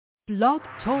Blog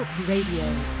Talk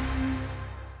Radio.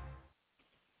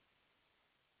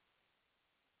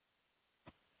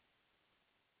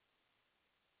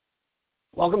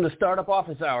 Welcome to Startup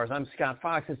Office Hours. I'm Scott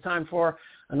Fox. It's time for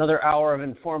another hour of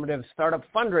informative startup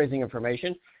fundraising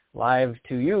information live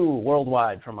to you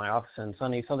worldwide from my office in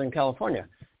sunny Southern California.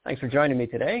 Thanks for joining me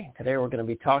today. Today we're going to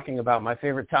be talking about my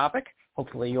favorite topic,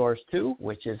 hopefully yours too,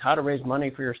 which is how to raise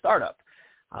money for your startup.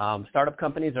 Startup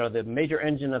companies are the major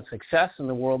engine of success in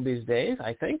the world these days,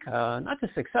 I think. Not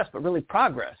just success, but really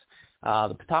progress.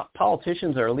 The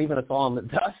politicians are leaving us all in the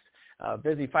dust.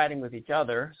 Busy fighting with each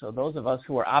other. So those of us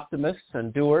who are optimists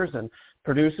and doers and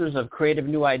producers of creative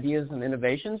new ideas and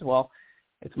innovations, well,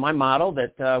 it's my model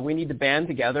that we need to band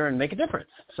together and make a difference.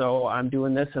 So I'm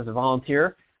doing this as a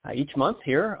volunteer each month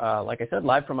here, like I said,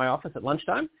 live from my office at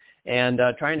lunchtime, and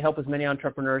trying to help as many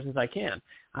entrepreneurs as I can.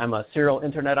 I'm a serial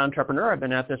internet entrepreneur. I've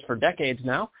been at this for decades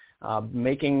now,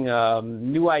 making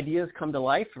new ideas come to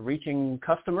life, reaching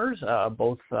customers,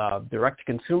 both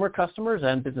direct-to-consumer customers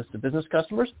and business-to-business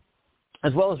customers,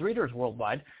 as well as readers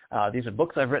worldwide. These are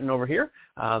books I've written over here.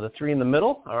 The three in the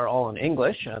middle are all in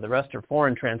English. The rest are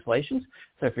foreign translations.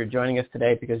 So if you're joining us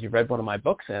today because you've read one of my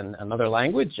books in another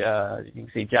language, you can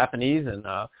see Japanese and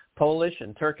Polish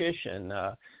and Turkish and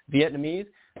Vietnamese.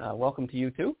 Welcome to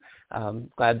you too.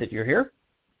 Glad that you're here.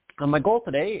 My goal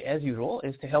today, as usual,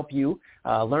 is to help you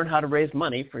learn how to raise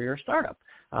money for your startup.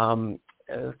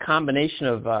 A combination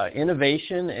of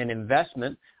innovation and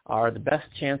investment are the best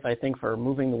chance, I think, for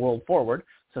moving the world forward.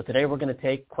 So today we're going to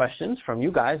take questions from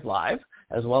you guys live,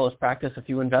 as well as practice a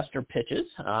few investor pitches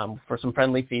for some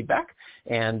friendly feedback,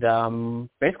 and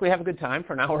basically have a good time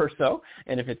for an hour or so.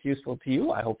 And if it's useful to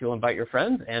you, I hope you'll invite your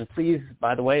friends. And please,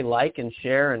 by the way, like and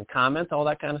share and comment, all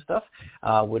that kind of stuff.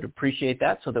 Would appreciate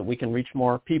that so that we can reach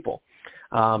more people.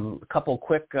 A couple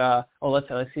quick,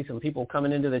 let's see some people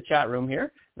coming into the chat room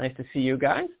here. Nice to see you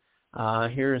guys.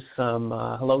 Here's some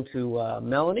hello to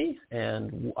Melanie,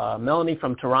 and Melanie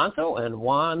from Toronto, and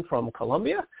Juan from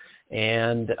Colombia,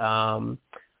 and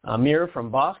Amir from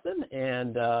Boston,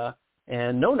 and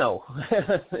Nono.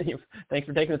 Thanks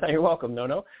for taking the time. You're welcome,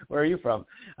 Nono. Where are you from?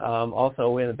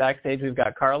 Also in the backstage, we've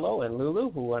got Carlo and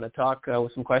Lulu who want to talk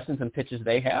with some questions and pitches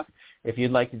they have. If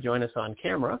you'd like to join us on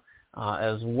camera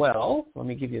as well, let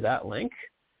me give you that link.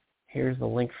 Here's the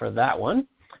link for that one.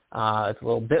 It's a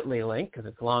little bit.ly link because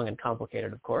it's long and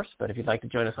complicated, of course. But if you'd like to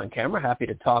join us on camera, happy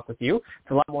to talk with you.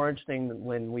 It's a lot more interesting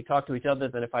when we talk to each other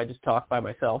than if I just talk by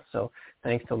myself. So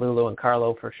thanks to Lulu and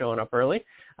Carlo for showing up early.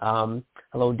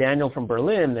 Hello, Daniel from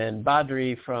Berlin, and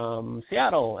Badri from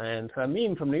Seattle, and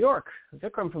Samim from New York,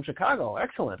 Vikram from Chicago.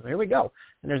 Excellent. Here we go.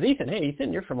 And there's Ethan. Hey,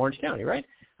 Ethan, you're from Orange County, right?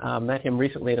 Met him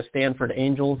recently at a Stanford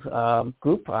Angels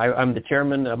group. I'm the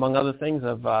chairman, among other things,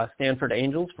 of Stanford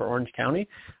Angels for Orange County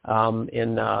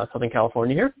in Southern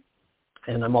California here.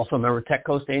 And I'm also a member of Tech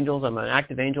Coast Angels. I'm an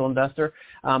active angel investor.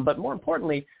 But more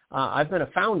importantly, I've been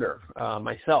a founder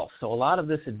myself. So a lot of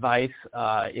this advice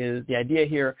the idea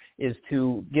here is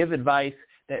to give advice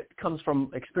that comes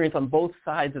from experience on both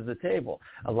sides of the table.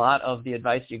 A lot of the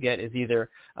advice you get is either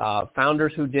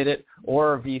founders who did it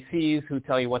or VCs who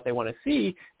tell you what they want to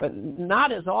see, but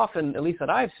not as often, at least that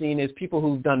I've seen, is people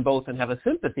who've done both and have a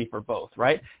sympathy for both,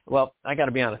 right? Well, I got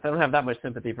to be honest, I don't have that much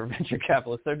sympathy for venture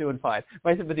capitalists. They're doing fine.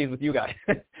 My sympathy is with you guys.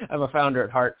 I'm a founder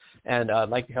at heart, and I'd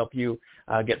like to help you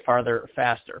get farther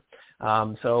faster.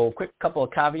 So quick couple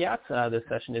of caveats. This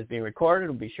session is being recorded. It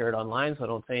will be shared online, so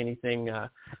don't say anything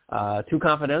too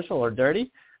confidential or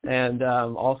dirty. And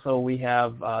also we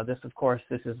have this, of course,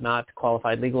 this is not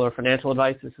qualified legal or financial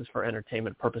advice. This is for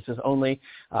entertainment purposes only.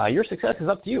 Your success is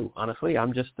up to you, honestly.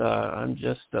 I'm just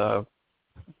a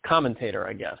commentator,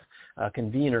 I guess, a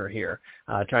convener here,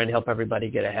 trying to help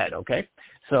everybody get ahead, okay?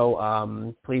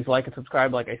 So please like and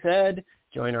subscribe, like I said.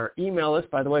 Join our email list.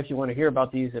 By the way, if you want to hear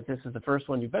about these, if this is the first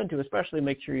one you've been to, especially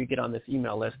make sure you get on this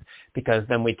email list, because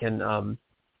then we can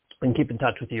keep in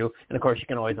touch with you. And, of course, you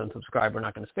can always unsubscribe. We're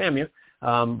not going to spam you,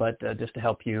 but just to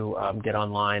help you get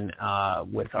online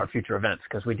with our future events,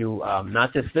 because we do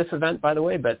not just this event, by the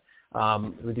way, but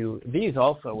we do these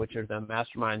also, which are the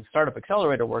Mastermind Startup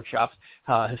Accelerator workshops.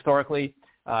 Historically,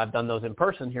 I've done those in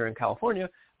person here in California.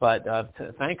 But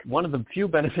to thank one of the few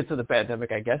benefits of the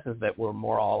pandemic, I guess, is that we're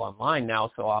more all online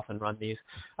now. So often run these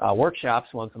workshops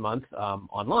once a month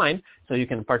online, so you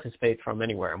can participate from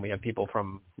anywhere. And we have people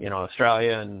from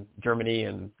Australia and Germany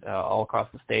and all across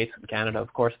the States and Canada,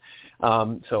 of course.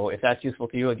 So if that's useful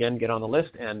to you, again, get on the list.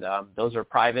 And those are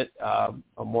private,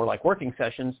 more like working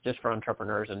sessions, just for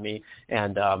entrepreneurs and me.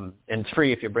 And it's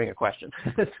free if you bring a question.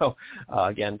 So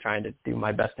again, trying to do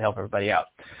my best to help everybody out.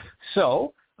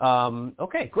 So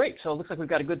Okay, great. So it looks like we've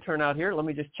got a good turnout here. Let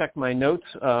me just check my notes.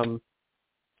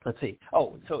 Let's see.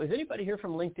 Oh, so is anybody here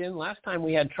from LinkedIn? Last time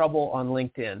we had trouble on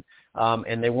LinkedIn,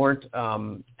 and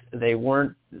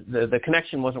the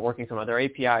connection wasn't working somehow. Their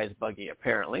API is buggy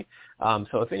apparently.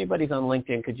 So if anybody's on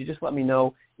LinkedIn, could you just let me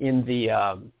know in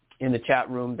the chat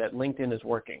room that LinkedIn is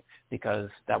working, because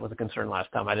that was a concern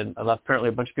last time. Apparently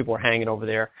a bunch of people were hanging over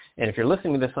there. And if you're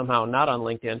listening to this somehow not on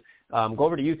LinkedIn, go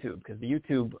over to YouTube, because the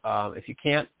YouTube, if you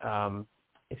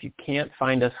can't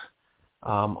find us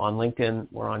on LinkedIn,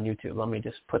 we're on YouTube. Let me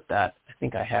just put that. I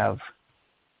think I have.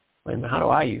 Wait a minute. How do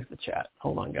I use the chat?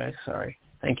 Hold on, guys. Sorry.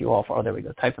 Thank you all for. Oh, there we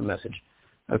go. Type a message.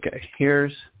 Okay.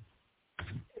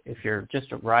 If you're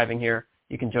just arriving here,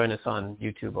 you can join us on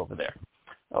YouTube over there.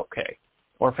 Okay.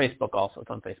 Or Facebook also.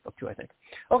 It's on Facebook too, I think.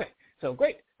 Okay. So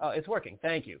great. It's working.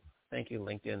 Thank you. Thank you,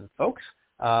 LinkedIn folks.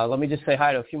 Let me just say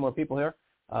hi to a few more people here.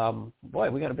 Boy,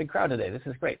 we got a big crowd today. This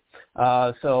is great.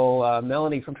 So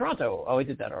Melanie from Toronto. Oh, we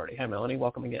did that already. Hi, Melanie.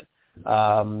 Welcome again.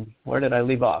 Where did I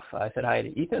leave off? I said hi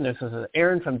to Ethan. This is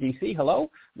Aaron from D.C. Hello.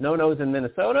 No-No's in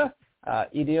Minnesota.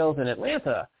 Ideal's in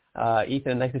Atlanta.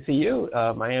 Ethan, nice to see you.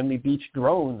 Miami Beach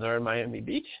drones are in Miami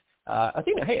Beach.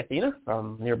 Athena. Hey, Athena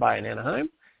from nearby in Anaheim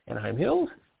Hills.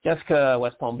 Jessica,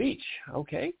 West Palm Beach.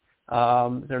 Okay.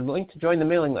 There's a link to join the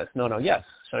mailing list. No. Yes.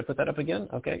 Should I put that up again?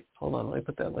 Okay. Hold on. Let me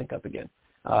put that link up again.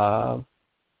 Hold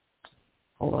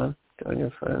on. Join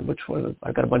your friend. Which one?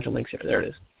 I've got a bunch of links here. There it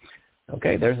is.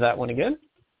 Okay. There's that one again.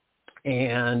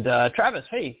 And Travis.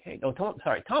 Hey. Oh, Tomas.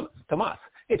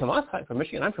 Hey, Tomas. Hi, from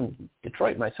Michigan. I'm from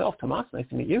Detroit myself. Tomas, nice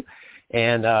to meet you.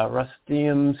 And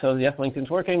Rustam, so yes, LinkedIn's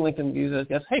working. LinkedIn users,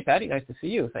 yes. Hey, Patty, nice to see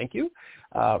you. Thank you.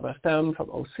 Rustam from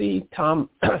OC. Tom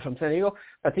from San Diego.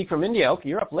 Pratik from India. Okay,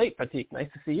 you're up late, Pratik. Nice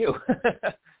to see you.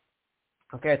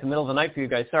 Okay, it's the middle of the night for you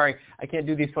guys. Sorry, I can't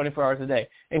do these 24 hours a day.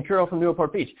 And Kuro from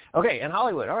Newport Beach. Okay, and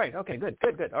Hollywood. All right, okay, good.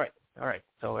 All right,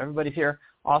 so everybody's here.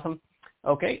 Awesome.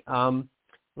 Okay,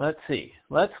 let's see.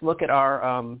 Let's look at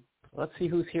our... let's see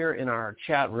who's here in our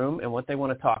chat room and what they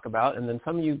want to talk about. And then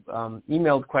some of you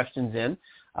emailed questions in.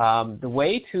 The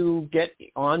way to get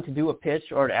on to do a pitch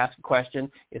or to ask a question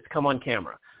is to come on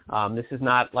camera. This is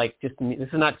not this is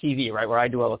not TV, right, where I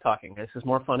do all the talking. This is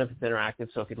more fun if it's interactive.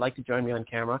 So if you'd like to join me on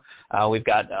camera, we've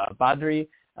got Badri.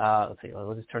 Let's see,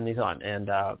 we'll just turn these on.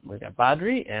 And we've got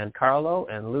Badri and Carlo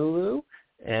and Lulu.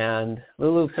 And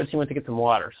Lulu said she went to get some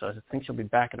water, so I think she'll be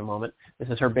back in a moment. This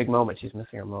is her big moment. She's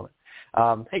missing her moment.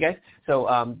 Hey, guys.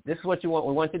 So this is what we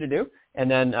want you to do, and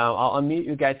then I'll unmute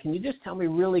you guys. Can you just tell me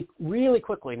really, really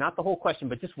quickly, not the whole question,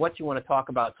 but just what you want to talk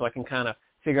about, so I can kind of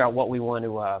figure out what we want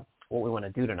to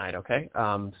do tonight? Okay.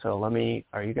 So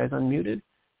are you guys unmuted?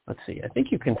 Let's see. I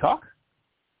think you can talk.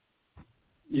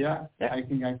 Yeah. I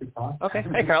think I could talk. Okay.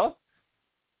 Hey, Carlo.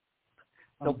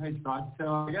 Hey, Scott. So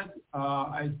I guess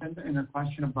I sent in a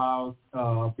question about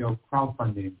your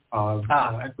crowdfunding,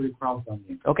 equity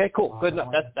crowdfunding. Okay, cool. Good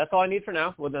enough. That's all I need for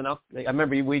now. Well, then I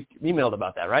remember we emailed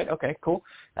about that, right? Okay, cool.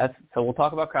 So we'll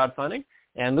talk about crowdfunding.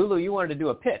 And Lulu, you wanted to do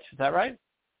a pitch. Is that right?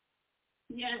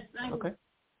 Yes. I'm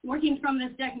working from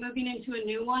this deck, moving into a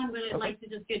new one, but I'd like to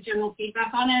just get general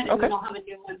feedback on it, and then I'll have a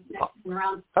new one next time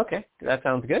around. Okay, that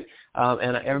sounds good.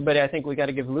 And everybody, I think we got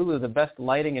to give Lulu the best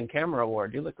lighting and camera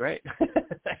award. You look great.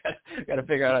 Got to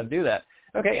figure out how to do that.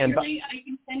 Okay, and I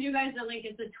can send you guys a link.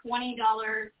 It's a $20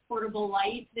 portable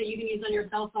light that you can use on your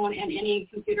cell phone and any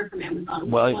computer from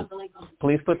Amazon. Well,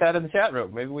 please put that in the chat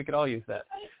room. Maybe we could all use that.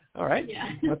 All right.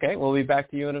 Yeah. Okay, we'll be back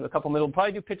to you in a couple minutes. We'll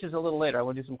probably do pitches a little later. I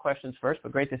will do some questions first,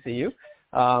 but great to see you.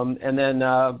 And then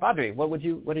Badri, what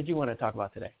did you want to talk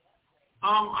about today?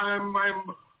 I'm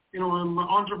an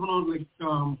entrepreneur like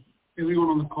everyone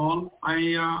on the call.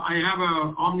 I have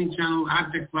a omni-channel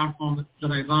ad tech platform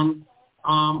that I run,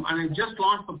 and I just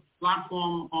launched the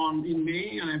platform in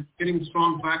May, and I'm getting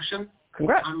strong traction.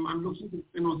 Congrats. I'm looking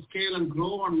to scale and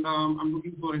grow, and I'm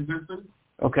looking for investment.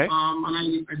 Okay.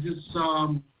 And I just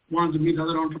wanted to meet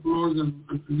other entrepreneurs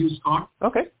and use Scott.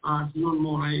 Okay. To learn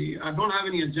more. I don't have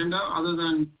any agenda other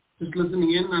than just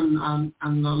listening in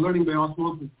and learning by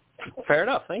osmosis. Fair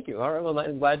enough. Thank you. All right. Well,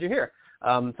 I'm glad you're here.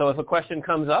 So if a question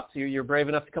comes up, so you're brave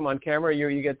enough to come on camera,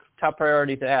 you get top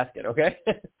priority to ask it, okay?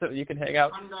 So you can hang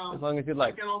out as long as you'd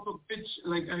like. I can also pitch, is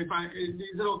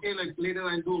it okay, later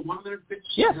I do a 1-minute pitch?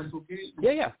 Yes. That's okay?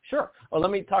 Yeah, sure. Well,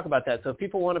 let me talk about that. So if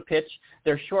people want to pitch,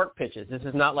 they're short pitches. This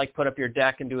is not like put up your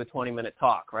deck and do a 20-minute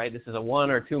talk, right? This is a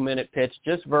 1 or 2 minute pitch,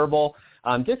 just verbal,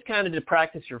 just kind of to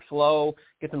practice your flow,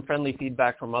 get some friendly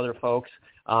feedback from other folks,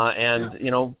 and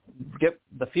get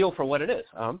the feel for what it is.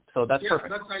 So that's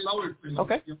perfect. I love it.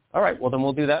 Okay. Yeah. All right. Well, then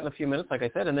we'll do that in a few minutes, like I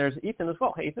said. And there's Ethan as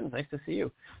well. Hey, Ethan, nice to see you.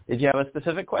 Did you have a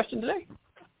specific question today?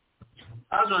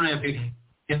 I was wondering if you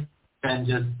can Ben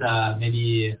just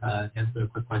maybe answer a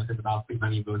quick question about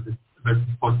pre-money versus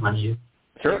post-money.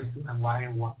 Sure. And why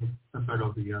one is preferred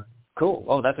over the other. Cool.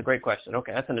 Oh, that's a great question.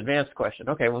 Okay, that's an advanced question.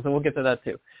 Okay, well, so we'll get to that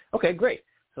too. Okay, great.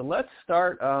 So let's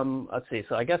start, let's see.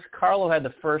 So I guess Carlo had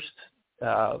the first,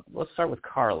 let's start with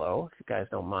Carlo, if you guys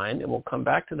don't mind, and we'll come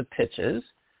back to the pitches.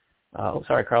 Oh,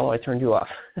 sorry, Carlo, I turned you off.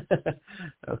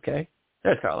 Okay,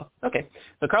 there's Carlo. Okay,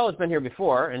 so Carlo's been here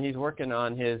before, and he's working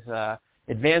on his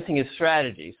advancing his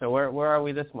strategy. So where are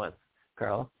we this month,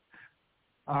 Carlo?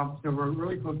 So we're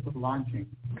really close to launching.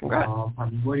 Congrats.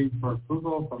 I'm waiting for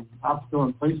approval from App Store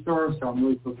and Play Store, so I'm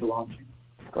really close to launching.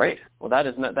 Great. Well, that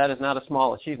is not a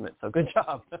small achievement, so good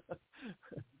job.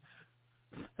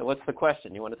 So what's the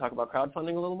question? You want to talk about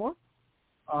crowdfunding a little more?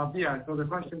 Yeah, so the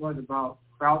question was about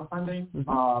crowdfunding.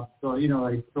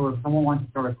 Mm-hmm. So if someone wants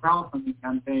to start a crowdfunding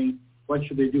campaign, what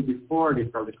should they do before they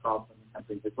start a crowdfunding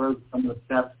campaign? Like, what are some of the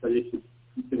steps that they should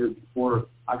consider before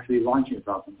actually launching a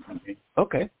crowdfunding campaign?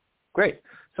 Okay, great.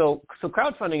 So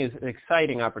crowdfunding is an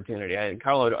exciting opportunity.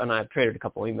 Carlo and I have traded a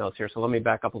couple emails here, so let me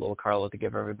back up a little, Carlo, to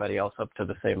give everybody else up to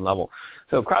the same level.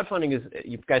 So crowdfunding is,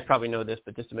 you guys probably know this,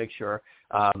 but just to make sure,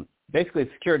 basically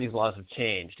securities laws have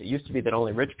changed. It used to be that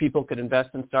only rich people could invest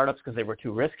in startups because they were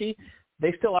too risky.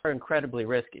 They still are incredibly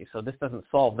risky, so this doesn't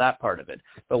solve that part of it.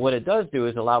 But what it does do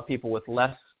is allow people with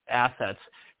less assets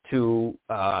to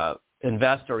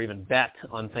invest or even bet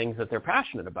on things that they're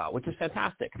passionate about, which is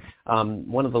fantastic.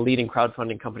 One of the leading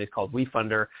crowdfunding companies called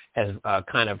WeFunder has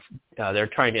they're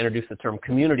trying to introduce the term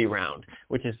community round,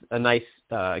 which is a nice,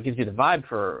 gives you the vibe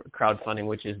for crowdfunding,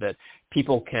 which is that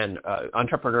people can,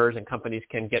 entrepreneurs and companies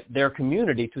can get their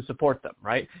community to support them,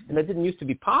 right? And that didn't used to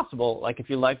be possible. Like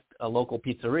if you liked a local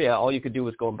pizzeria, all you could do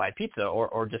was go and buy pizza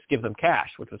or just give them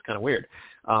cash, which was kind of weird.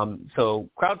 So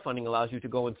crowdfunding allows you to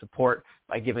go and support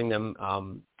by giving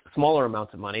them smaller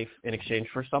amounts of money in exchange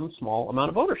for some small amount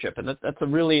of ownership. And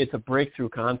it's a breakthrough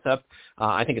concept.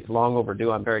 I think it's long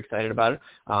overdue. I'm very excited about it.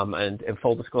 And in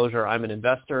full disclosure, I'm an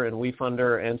investor in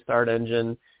WeFunder and Start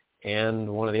Engine and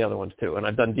one of the other ones too. And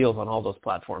I've done deals on all those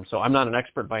platforms. So I'm not an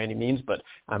expert by any means, but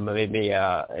I'm maybe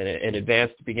an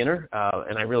advanced beginner.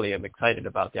 And I really am excited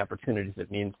about the opportunities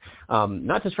it means,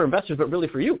 not just for investors, but really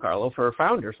for you, Carlo, for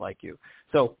founders like you.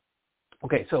 So,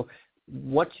 okay, so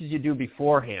what should you do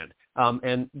beforehand?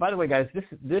 And by the way, guys,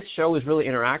 this show is really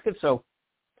interactive. So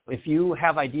if you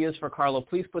have ideas for Carlo,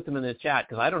 please put them in the chat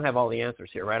because I don't have all the answers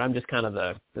here, right? I'm just kind of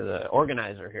the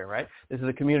organizer here, right? This is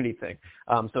a community thing.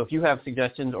 So if you have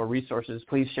suggestions or resources,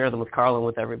 please share them with Carlo and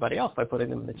with everybody else by putting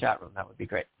them in the chat room. That would be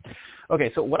great.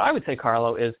 Okay, so what I would say,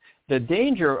 Carlo, is the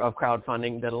danger of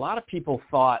crowdfunding that a lot of people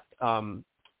thought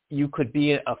you could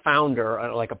be a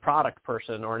founder, like a product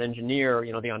person or an engineer,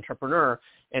 the entrepreneur,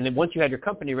 and then once you had your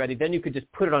company ready, then you could just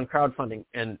put it on crowdfunding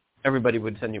and everybody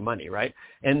would send you money, right?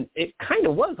 And it kind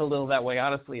of was a little that way,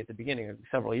 honestly, at the beginning,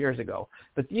 several years ago.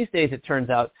 But these days it turns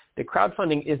out that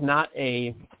crowdfunding is not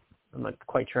I'm not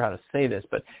quite sure how to say this,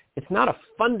 but it's not a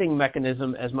funding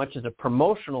mechanism as much as a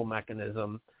promotional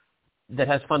mechanism that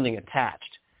has funding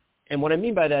attached. And what I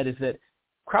mean by that is that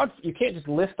you can't just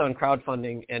list on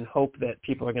crowdfunding and hope that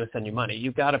people are going to send you money.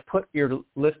 You've got to put your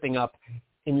listing up,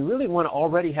 and you really want to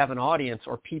already have an audience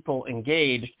or people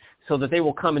engaged so that they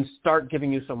will come and start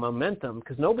giving you some momentum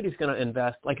because nobody's going to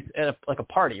invest like a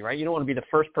party, right? You don't want to be the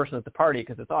first person at the party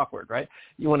because it's awkward, right?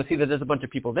 You want to see that there's a bunch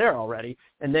of people there already,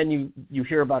 and then you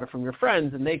hear about it from your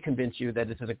friends, and they convince you that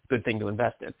this is a good thing to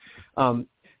invest in.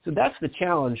 So that's the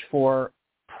challenge for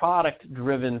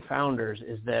product-driven founders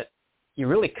is that you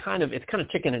really it's kind of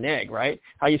chicken and egg, right?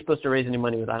 How are you supposed to raise any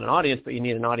money without an audience, but you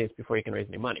need an audience before you can raise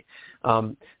any money?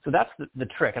 So that's the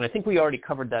trick. And I think we already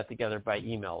covered that together by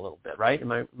email a little bit, right?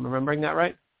 Am I remembering that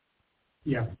right?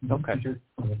 Yeah. Okay.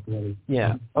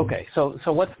 Yeah. Okay. So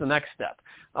what's the next step?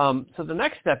 So the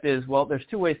next step is, well, there's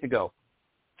two ways to go.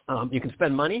 You can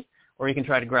spend money or you can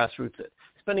try to grassroots it.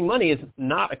 Spending money is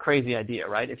not a crazy idea,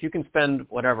 right? If you can spend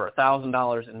whatever,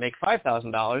 $1,000 and make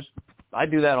 $5,000, I'd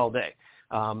do that all day.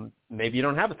 Maybe you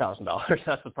don't have $1,000.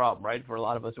 That's the problem, right? For a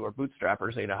lot of us who are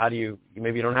bootstrappers,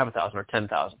 maybe you don't have 1,000 or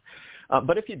 10,000.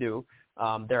 But if you do,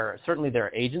 there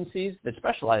are agencies that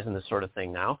specialize in this sort of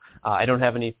thing now. I don't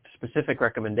have any specific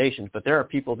recommendations, but there are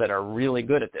people that are really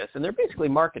good at this, and they're basically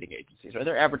marketing agencies, right?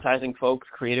 They're advertising folks,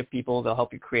 creative people. They'll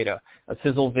help you create a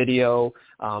sizzle video,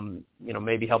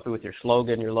 maybe help you with your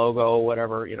slogan, your logo,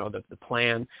 whatever, the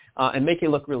plan, and make you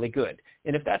look really good.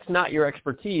 And if that's not your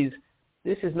expertise,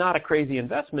 this is not a crazy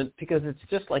investment because it's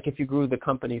just like if you grew the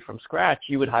company from scratch,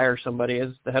 you would hire somebody as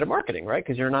the head of marketing, right?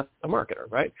 Because you're not a marketer,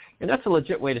 right? And that's a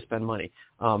legit way to spend money.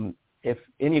 If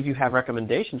any of you have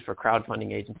recommendations for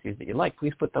crowdfunding agencies that you like,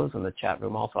 please put those in the chat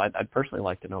room also. I'd personally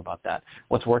like to know about that,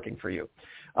 what's working for you.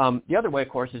 The other way, of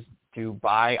course, is to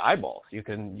buy eyeballs. You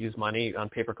can use money on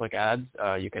pay-per-click ads.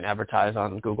 You can advertise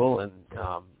on Google and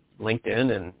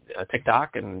LinkedIn and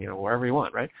TikTok and wherever you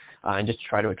want, right? And just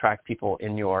try to attract people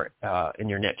in your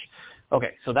niche.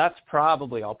 Okay, so that's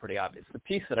probably all pretty obvious. The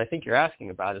piece that I think you're asking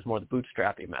about is more the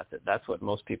bootstrapping method. That's what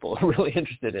most people are really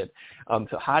interested in.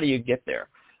 So how do you get there?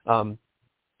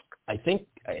 I think,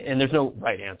 and there's no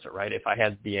right answer, right? If I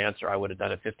had the answer, I would have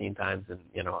done it 15 times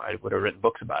and, I would have written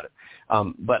books about it.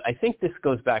 But I think this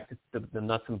goes back to the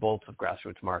nuts and bolts of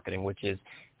grassroots marketing, which is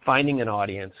finding an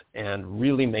audience and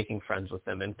really making friends with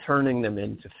them and turning them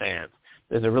into fans.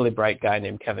 There's a really bright guy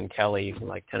named Kevin Kelly who,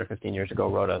 like 10 or 15 years ago,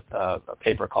 wrote a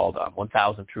paper called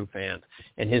 1,000 True Fans.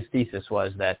 And his thesis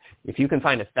was that if you can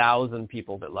find 1,000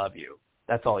 people that love you,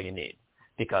 that's all you need.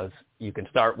 Because you can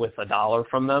start with $1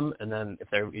 from them, and then if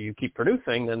you keep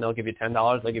producing, then they'll give you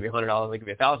 $10, they'll give you $100, they'll give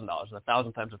you $1,000, and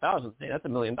 1,000 times 1,000, hey, that's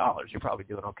 $1 million. You're probably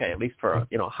doing okay, at least for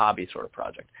a hobby sort of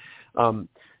project.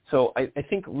 So I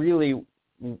think really,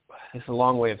 it's a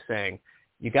long way of saying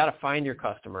you got to find your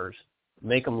customers,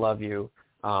 make them love you.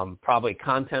 Probably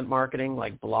content marketing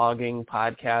like blogging,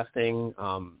 podcasting,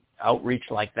 outreach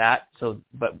like that.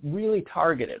 But really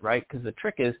target it, right? Because the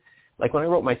trick is, like when I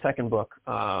wrote my second book,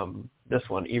 this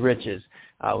one, E-Riches,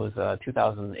 was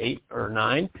 2008 or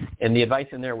 9, and the advice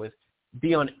in there was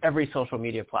be on every social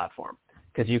media platform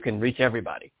because you can reach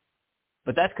everybody.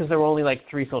 But that's because there were only like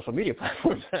 3 social media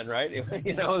platforms then, right? It was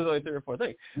only 3 or 4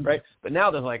 things, right? But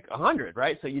now there's like 100,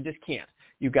 right? So you just can't.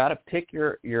 You got to pick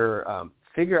your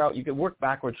figure out. You can work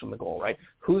backwards from the goal, right?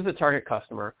 Who's the target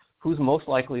customer? Who's most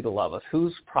likely to love us?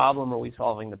 Whose problem are we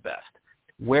solving the best?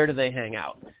 Where do they hang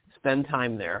out? Spend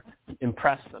time there,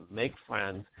 impress them, make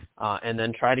friends, and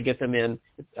then try to get them in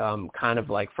kind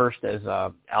of like first as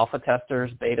alpha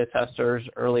testers, beta testers,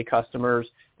 early customers,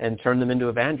 and turn them into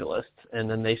evangelists, and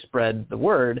then they spread the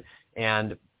word.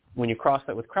 And when you cross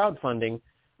that with crowdfunding,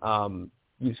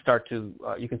 you start to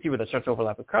you can see where that starts to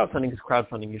overlap with crowdfunding, because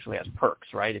crowdfunding usually has perks,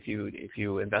 right? If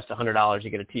you invest $100,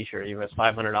 you get a T-shirt. You invest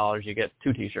 $500, you get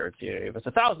 2 T-shirts. You invest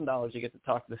 $1,000, you get to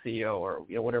talk to the CEO, or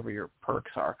whatever your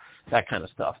perks are, that kind of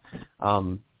stuff.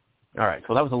 All right,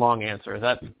 so that was a long answer. Is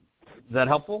that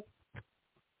helpful?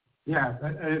 Yeah,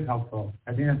 that is helpful.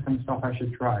 I think that's some stuff I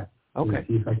should try. Okay.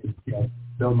 See if I could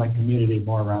build my community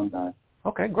more around that.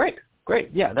 Okay, great.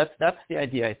 Yeah, that's the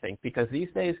idea, I think, because these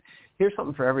days, here's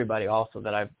something for everybody also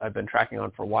that I've been tracking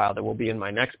on for a while that will be in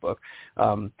my next book.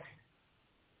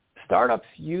 Startups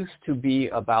used to be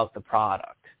about the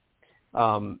product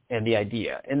and the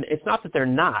idea. And it's not that they're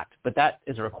not, but that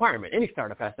is a requirement. Any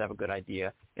startup has to have a good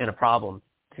idea and a problem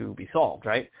to be solved,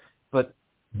 right? But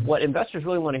what investors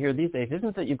really want to hear these days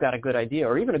isn't that you've got a good idea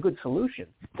or even a good solution.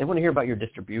 They want to hear about your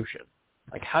distribution,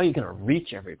 like how are you going to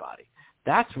reach everybody?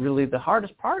 That's really the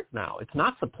hardest part now. It's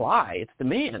not supply, it's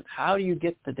demand. How do you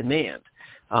get the demand?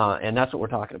 And that's what we're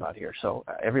talking about here. So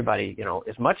everybody,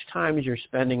 as much time as you're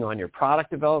spending on your product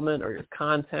development or your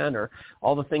content or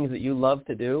all the things that you love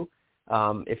to do,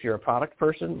 if you're a product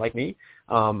person like me,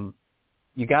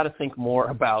 you got to think more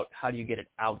about how do you get it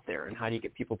out there and how do you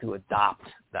get people to adopt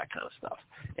that kind of stuff.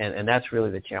 And that's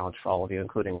really the challenge for all of you,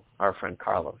 including our friend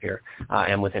Carlo here,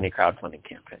 and with any crowdfunding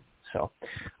campaign. So,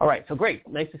 all right. So great.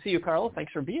 Nice to see you, Carlo.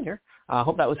 Thanks for being here. I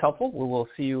hope that was helpful. We will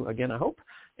see you again, I hope.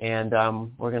 And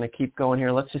we're going to keep going here.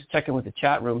 Let's just check in with the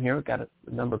chat room here. We've got a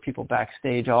number of people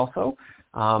backstage also.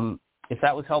 If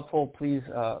that was helpful, please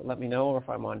let me know, or if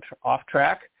I'm off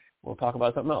track, we'll talk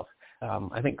about something else.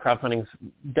 I think crowdfunding is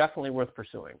definitely worth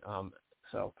pursuing.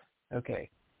 Okay.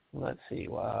 Let's see.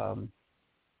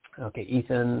 Okay,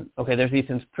 Ethan. Okay, there's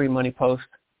Ethan's pre-money post.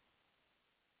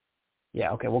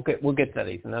 Yeah, okay, we'll get to that,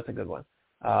 Ethan. That's a good one.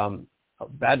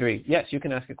 Badri, yes, you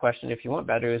can ask a question if you want,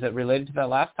 Badri. Is it related to that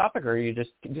last topic, or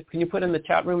can you put in the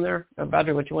chat room there,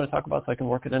 Badri, what you want to talk about so I can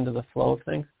work it into the flow of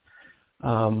things?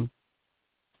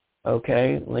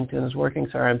 Okay, LinkedIn is working.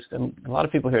 Sorry, a lot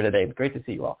of people here today. Great to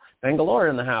see you all. Bangalore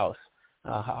in the house.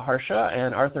 Harsha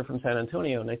and Arthur from San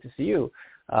Antonio. Nice to see you.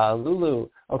 Lulu.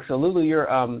 Okay, so Lulu,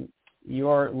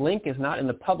 your link is not in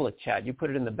the public chat. You put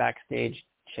it in the backstage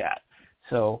chat.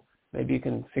 So maybe you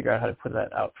can figure out how to put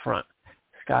that out front.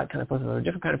 Scott, can I post a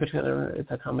different kind of pitch?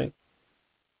 That's how many?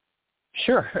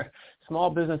 Sure. Small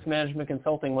Business Management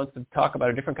Consulting wants to talk about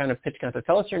a different kind of pitch concept.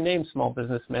 Tell us your name, Small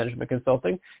Business Management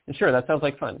Consulting. And sure, that sounds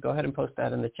like fun. Go ahead and post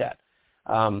that in the chat.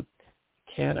 Can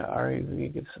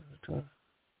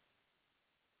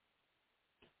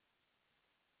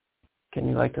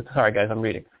you like to? Sorry, guys, I'm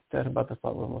reading. That's about the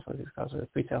spot where most of these costs are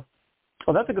retail.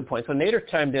 Oh, that's a good point. So Nader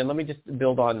chimed in. Let me just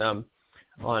build on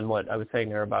what I was saying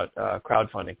there about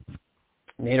crowdfunding.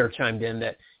 Nader chimed in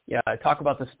that I talk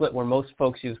about the split where most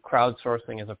folks use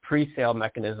crowdsourcing as a pre-sale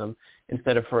mechanism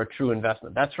instead of for a true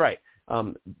investment. That's right.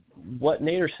 What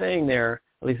Nader's saying there,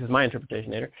 at least is my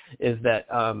interpretation, Nader, is that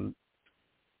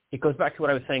it goes back to what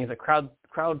I was saying, is that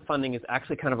crowdfunding is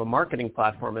actually kind of a marketing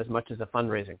platform as much as a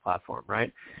fundraising platform,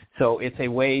 right? So it's a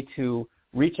way to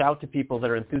reach out to people that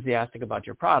are enthusiastic about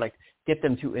your product, get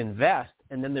them to invest,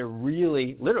 and then they're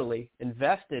really, literally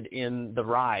invested in the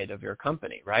ride of your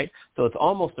company, right? So it's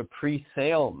almost a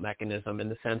pre-sale mechanism in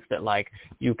the sense that, like,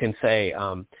 you can say,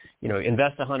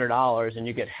 invest $100 and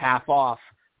you get half off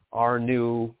our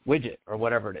new widget or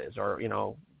whatever it is, or,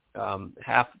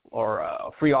 half or a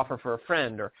free offer for a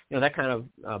friend, or, that kind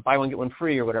of buy one, get one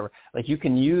free or whatever. Like, you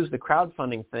can use the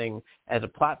crowdfunding thing as a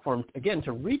platform, again,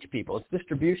 to reach people. It's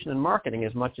distribution and marketing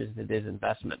as much as it is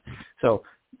investment. So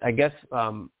I guess,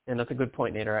 and that's a good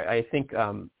point, Nader. I think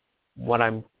what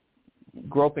I'm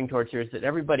groping towards here is that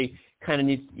everybody kind of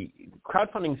needs,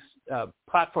 crowdfunding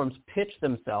platforms pitch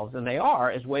themselves, and they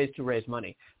are, as ways to raise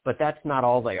money, but that's not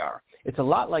all they are. It's a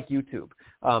lot like YouTube.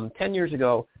 10 years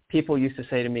ago, people used to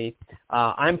say to me,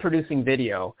 I'm producing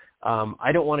video.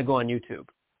 I don't want to go on YouTube.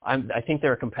 I think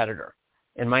they're a competitor.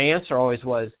 And my answer always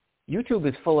was, YouTube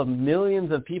is full of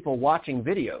millions of people watching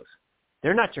videos.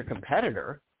 They're not your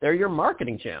competitor. They're your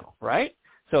marketing channel, right?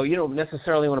 So you don't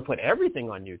necessarily want to put everything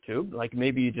on YouTube. Like,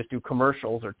 maybe you just do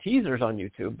commercials or teasers on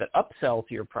YouTube that upsell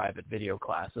to your private video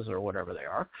classes or whatever they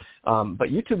are. But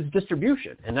YouTube's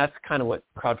distribution, and that's kind of what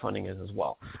crowdfunding is as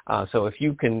well. So if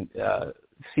you can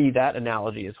see that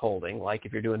analogy is holding, like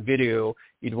if you're doing video,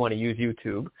 you'd want to use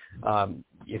YouTube.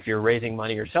 If you're raising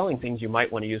money or selling things, you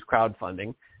might want to use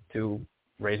crowdfunding to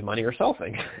raise money or sell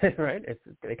things, right? It's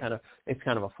kind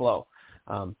of a flow.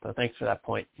 So thanks for that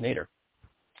point, Nader.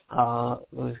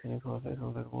 Luis, can you call it?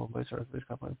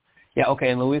 Yeah, okay,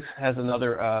 and Luis has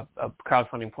another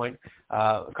crowdfunding point.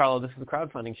 Carlo, this is the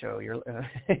crowdfunding show.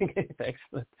 Thanks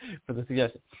for the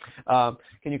suggestion.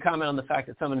 Can you comment on the fact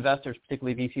that some investors,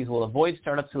 particularly VCs, will avoid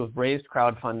startups who have raised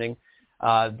crowdfunding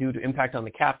due to impact on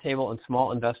the cap table and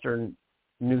small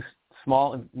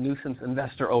nuisance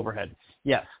investor overhead?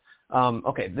 Yes.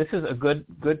 Okay, this is a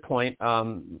good point.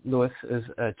 Luis is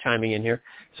chiming in here.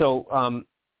 So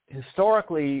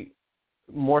historically,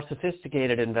 more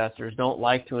sophisticated investors don't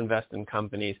like to invest in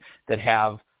companies that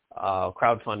have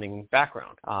crowdfunding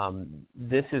background.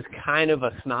 This is kind of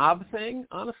a snob thing,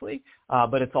 honestly,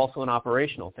 but it's also an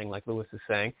operational thing, like Luis is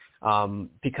saying,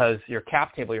 because your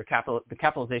cap table, the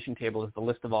capitalization table is the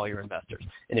list of all your investors.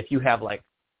 And if you have like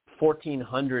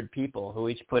 1,400 people who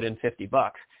each put in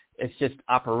 $50, it's just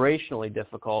operationally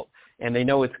difficult, and they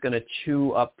know it's going to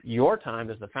chew up your time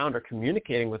as the founder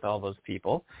communicating with all those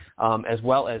people, as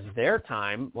well as their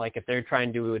time. Like, if they're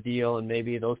trying to do a deal and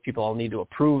maybe those people all need to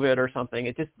approve it or something,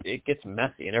 it gets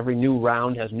messy, and every new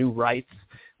round has new rights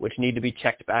which need to be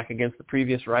checked back against the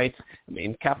previous rights. I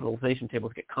mean, capitalization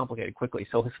tables get complicated quickly.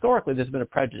 So historically, there's been a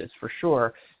prejudice for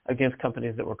sure against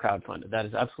companies that were crowdfunded. That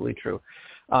is absolutely true.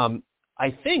 I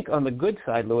think on the good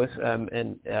side, Luis,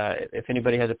 and if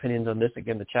anybody has opinions on this,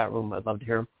 again, the chat room, I'd love to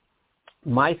hear them.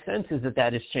 My sense is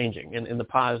that is changing in the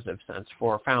positive sense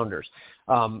for founders.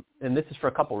 And this is for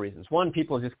a couple reasons. One,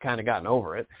 people have just kind of gotten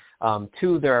over it.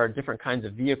 Two, there are different kinds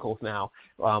of vehicles now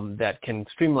that can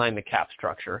streamline the cap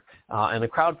structure. And the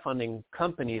crowdfunding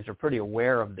companies are pretty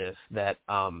aware of this, that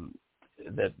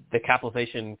the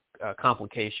capitalization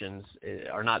complications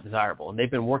are not desirable. And they've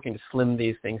been working to slim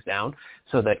these things down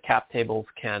so that cap tables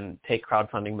can take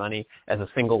crowdfunding money as a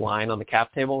single line on the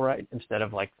cap table, right, instead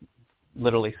of like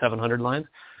literally 700 lines.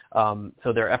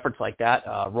 So there are efforts like that,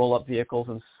 roll-up vehicles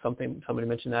and somebody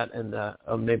mentioned that,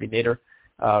 and maybe Nader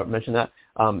mentioned that.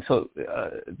 So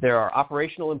there are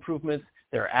operational improvements,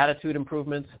 there are attitude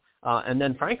improvements, and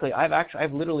then frankly,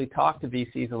 I've literally talked to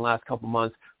VCs in the last couple of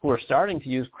months who are starting to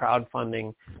use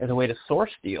crowdfunding as a way to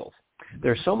source deals.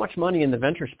 There's so much money in the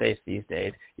venture space these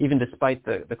days, even despite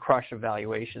the crush of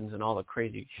valuations and all the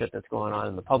crazy shit that's going on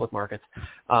in the public markets.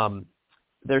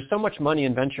 There's so much money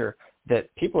in venture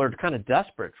that people are kind of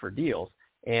desperate for deals,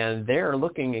 and they're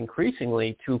looking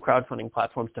increasingly to crowdfunding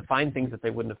platforms to find things that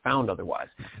they wouldn't have found otherwise.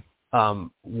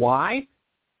 Why?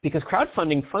 Because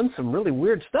crowdfunding funds some really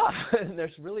weird stuff.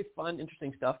 There's really fun,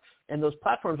 interesting stuff, and those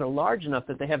platforms are large enough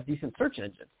that they have decent search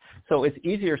engines. So it's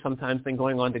easier sometimes than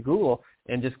going on to Google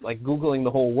and just like Googling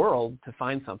the whole world to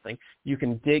find something. You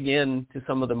can dig into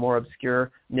some of the more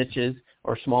obscure niches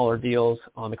or smaller deals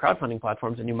on the crowdfunding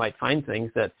platforms, and you might find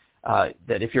things that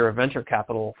if you're a venture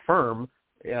capital firm,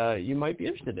 you might be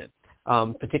interested in.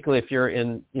 Particularly if you're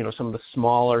in some of the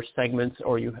smaller segments,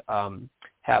 or you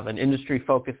have an industry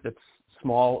focus that's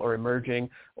small or emerging,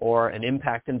 or an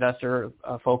impact investor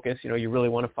focus. You really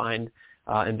want to find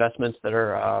investments that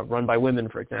are run by women,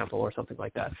 for example, or something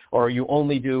like that. Or you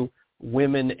only do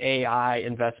women AI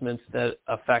investments that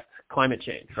affect climate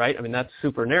change, right? I mean, that's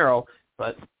super narrow,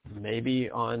 but maybe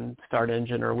on Start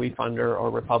Engine or WeFunder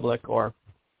or Republic or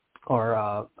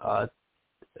one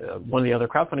of the other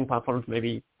crowdfunding platforms,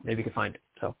 maybe you can find it.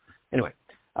 So anyway,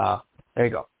 there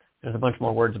you go. There's a bunch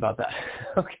more words about that.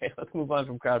 Okay, let's move on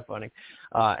from crowdfunding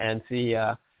and see.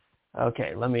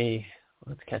 Okay,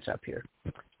 let's catch up here.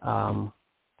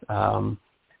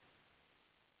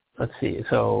 Let's see.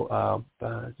 So,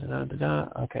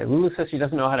 okay, Lulu says she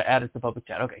doesn't know how to add it to the public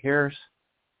chat. Okay, here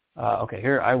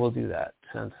I will do that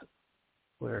since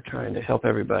we're trying to help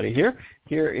everybody here.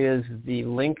 Here is the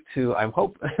link to, I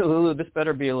hope, Lulu, this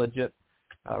better be a legit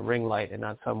ring light and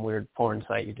not some weird porn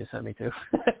site you just sent me to.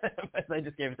 I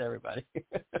just gave it to everybody.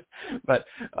 But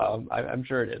I'm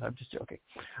sure it is. I'm just joking.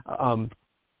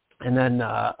 And then,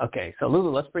 okay, so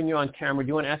Lulu, let's bring you on camera. Do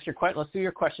you want to ask your question? Let's do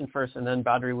your question first, and then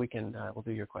Badri, we'll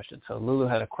do your question. So Lulu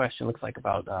had a question, looks like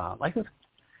about license.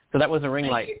 So that was a ring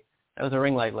light. That was a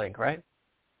ring light link, right?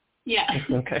 Yeah.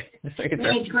 Okay.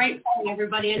 It's great fun.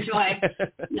 Everybody enjoy.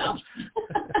 No.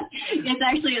 It's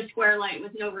actually a square light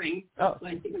with no ring. Oh.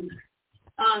 Okay.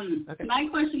 My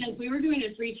question is, we were doing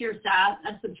a 3-tier SaaS,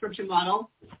 a subscription model,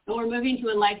 and we're moving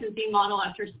to a licensing model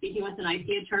after speaking with an IT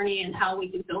attorney and how we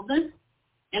can build this.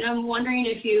 And I'm wondering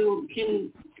if you can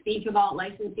speak about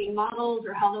licensing models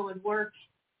or how that would work.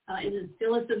 Is it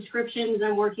still a subscription?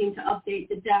 I'm working to update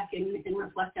the deck and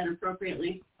reflect that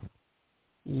appropriately.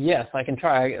 Yes, I can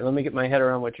try. Let me get my head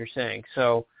around what you're saying.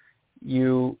 So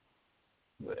you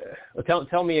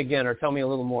tell me again, or tell me a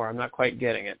little more. I'm not quite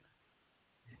getting it.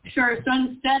 Sure. So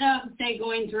instead of, say,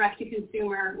 going direct to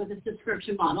consumer with a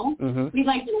subscription model, we'd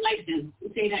like to license,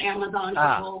 say, to Amazon,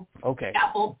 Google,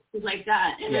 Apple, things like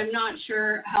that. And I'm not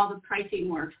sure how the pricing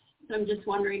works. So I'm just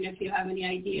wondering if you have any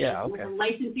idea. With a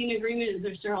licensing agreement, is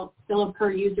there still a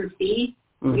per-user fee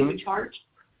we would charge?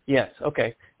 Yes.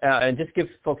 Okay. And just give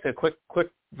folks a quick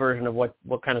version of what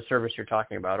kind of service you're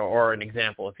talking about, or an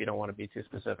example if you don't want to be too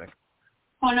specific.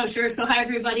 Oh, no, sure. So hi,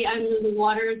 everybody. I'm Lulu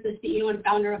Waters, the CEO and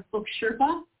founder of Book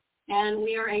Sherpa. And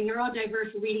we are a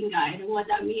neurodiverse reading guide. And what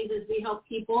that means is we help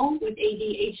people with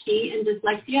ADHD and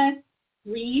dyslexia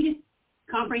read,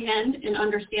 comprehend, and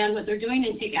understand what they're doing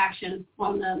and take action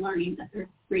on the learning that they're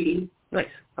reading. Nice.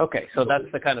 Okay. So that's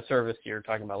the kind of service you're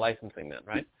talking about licensing then,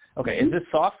 right? Okay. Is this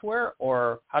software,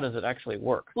 or how does it actually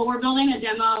work? Well, we're building a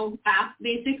demo app,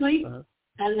 basically.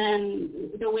 And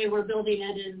then the way we're building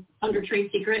it is under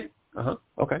trade secret.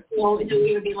 Okay. So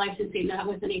we would be licensing that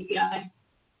with an API.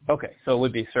 Okay, so it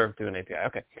would be served through an API.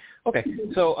 Okay.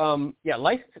 So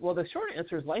well, the short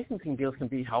answer is licensing deals can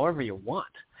be however you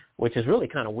want, which is really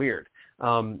kind of weird.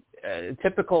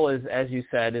 Typical is, as you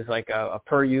said, is like a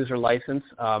per user license.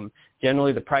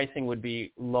 Generally, the pricing would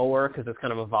be lower because it's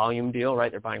kind of a volume deal,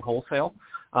 right? They're buying wholesale.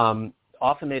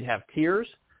 Often they'd have tiers.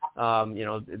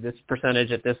 This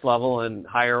percentage at this level and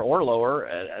higher or lower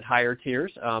at higher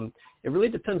tiers. It really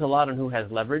depends a lot on who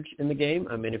has leverage in the game.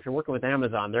 I mean, if you're working with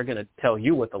Amazon, they're going to tell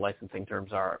you what the licensing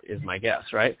terms are, is my guess,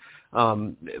 right?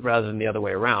 Rather than the other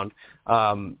way around.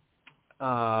 Trying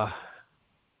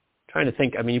to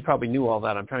think, I mean, you probably knew all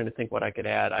that. I'm trying to think what I could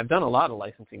add. I've done a lot of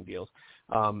licensing deals.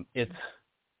 It's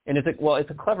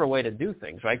a clever way to do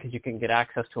things, right? Because you can get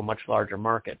access to a much larger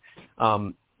market.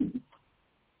 I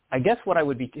guess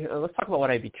let's talk about what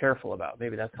I'd be careful about.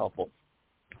 Maybe that's helpful.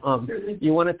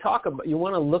 You want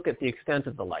to look at the extent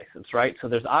of the license, right? So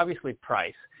there's obviously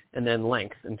price and then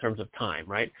length in terms of time,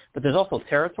 right? But there's also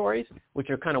territories,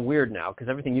 which are kind of weird now because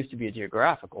everything used to be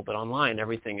geographical, but online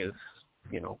everything is,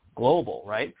 global,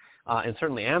 right? And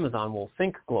certainly Amazon will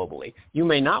think globally. You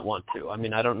may not want to. I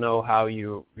mean, I don't know how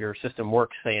your system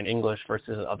works, say, in English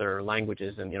versus other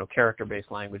languages and,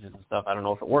 character-based languages and stuff. I don't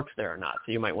know if it works there or not.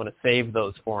 So you might want to save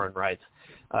those foreign rights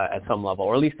at some level,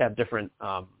 or at least have different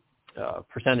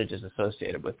percentages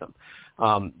associated with them.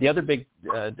 The other big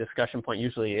discussion point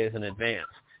usually is an advance.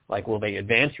 Like, will they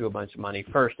advance you a bunch of money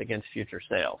first against future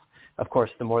sales? Of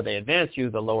course, the more they advance you,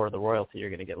 the lower the royalty you're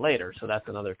going to get later. So that's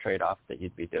another trade-off that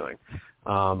you'd be doing.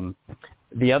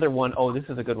 The other one, this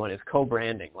is a good one, is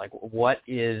co-branding. Like, what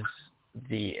is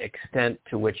the extent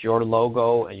to which your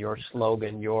logo and your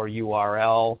slogan, your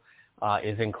URL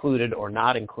is included or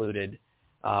not included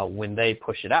when they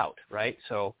push it out, right?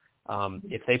 So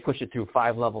if they push it through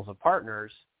 5 levels of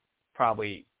partners,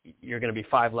 probably you're going to be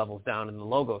 5 levels down in the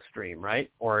logo stream,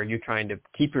 right? Or are you trying to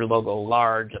keep your logo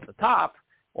large at the top,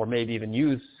 or maybe even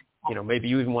use, maybe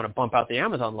you even want to bump out the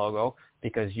Amazon logo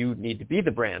because you need to be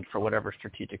the brand for whatever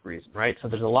strategic reason, right? So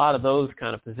there's a lot of those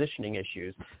kind of positioning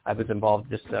issues. I was involved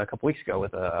just a couple weeks ago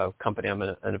with a company I'm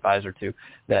an advisor to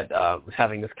that was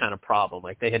having this kind of problem.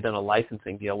 Like they had done a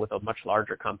licensing deal with a much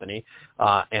larger company,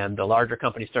 and the larger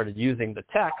company started using the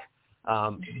tech,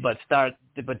 but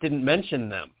didn't mention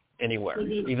them anywhere,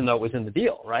 even though it was in the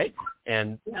deal, right?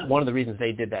 And one of the reasons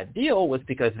they did that deal was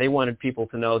because they wanted people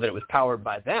to know that it was powered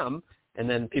by them, and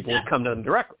then people would come to them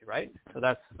directly, right? So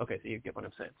that's, okay, so you get what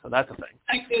I'm saying. So that's a thing.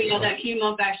 Actually, that came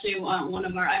up actually one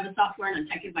of our, I have a software and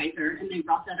a tech advisor, and they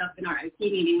brought that up in our IT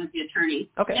meeting with the attorney.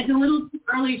 Okay. It's a little too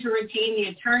early to retain the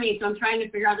attorney, so I'm trying to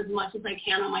figure out as much as I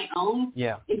can on my own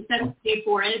instead of pay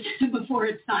for it before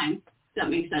it's time. Does that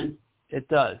make sense? It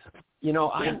does. You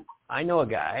know, I know a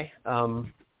guy,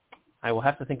 I will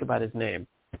have to think about his name,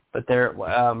 but there,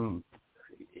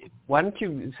 why don't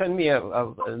you send me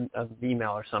an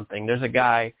email or something? There's a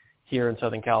guy here in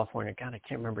Southern California. God, I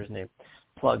can't remember his name.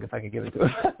 Plug if I could give it to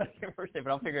him. I can't remember his name,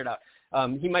 but I'll figure it out.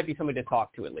 He might be somebody to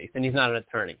talk to at least, and he's not an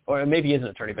attorney. Or maybe he is an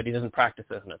attorney, but he doesn't practice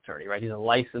as an attorney, right? He's a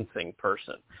licensing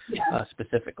person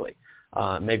specifically.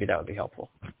 Maybe that would be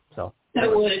helpful. So that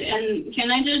would. And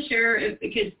can I just share,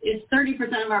 because it's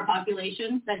 30% of our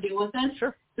population that deal with this.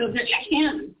 Sure. So I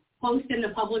can't post in the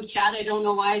public chat. I don't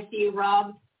know why. I see you,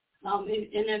 Rob. And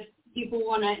if people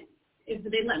want to, if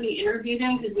they let me interview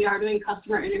them, because we are doing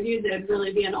customer interviews, it would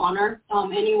really be an honor.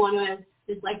 Anyone who has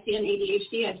dyslexia and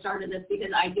ADHD, I started this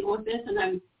because I deal with this,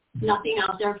 and nothing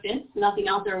out there fits, nothing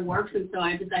out there works, and so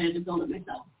I decided to build it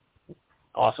myself.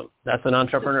 Awesome. That's an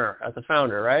entrepreneur. That's a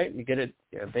founder, right? You get it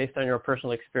based on your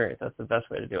personal experience. That's the best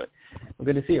way to do it. Well,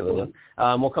 good to see you, Lulu.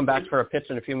 We'll come back for a pitch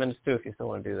in a few minutes, too, if you still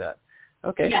want to do that.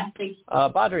 Okay. Yeah, thanks.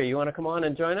 Badri, you want to come on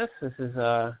and join us? This is,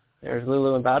 there's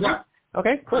Lulu and Badri. Yeah.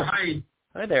 Okay, cool. Hi.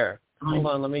 Hi there. Hi. Hold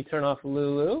on, let me turn off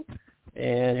Lulu.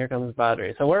 And here comes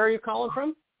Badri. So where are you calling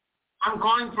from? I'm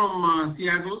calling from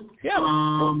Seattle,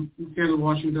 Seattle,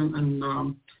 Washington.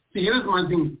 And here's my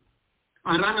thing.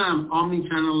 I run an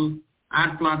omni-channel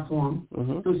ad platform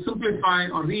to simplify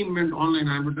or reinvent online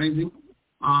advertising.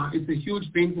 It's a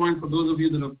huge pain point for those of you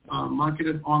that have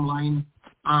marketed online.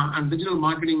 And digital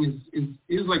marketing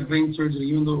is like brain surgery,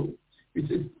 even though it's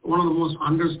one of the most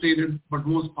understated but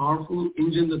most powerful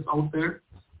engine that's out there.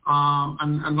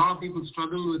 And a lot of people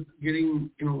struggle with getting,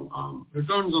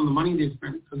 returns on the money they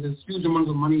spend because there's huge amounts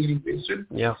of money getting wasted.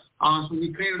 Yeah. So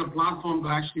we created a platform to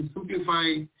actually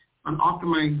simplify and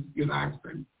optimize your ad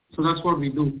spend. So that's what we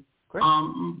do. Great.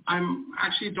 I'm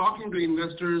actually talking to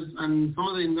investors, and some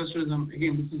of the investors,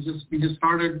 again, we just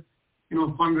started,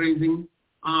 fundraising.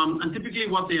 And typically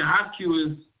what they ask you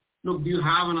is, look, do you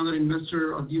have another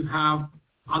investor or do you have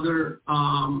other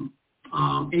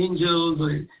angels?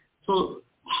 So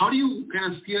how do you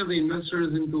kind of steer the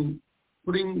investors into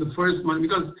putting the first money?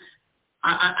 Because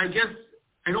I guess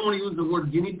I don't want to use the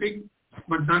word guinea pig,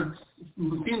 but that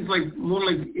seems like more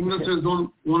like investors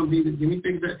don't want to be the guinea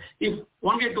pig. If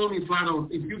one guy told me flat out,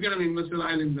 if you get an investor,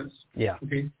 I'll invest. Yeah.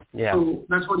 Okay. Yeah. So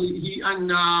that's what he's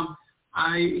not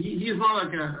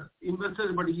like a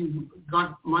investor, but he's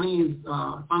got money. His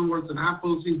son works at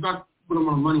Apple, so he's got a good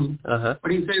amount of money.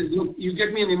 But he says, look, you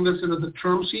get me an investor as a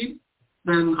term sheet,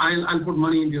 then I'll put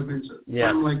money into your venture. Yeah.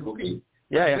 So I'm like, okay,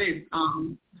 great.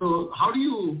 So how do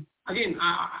you, again,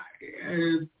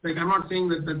 I'm not saying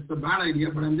that that's a bad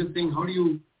idea, but I'm just saying how do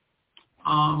you,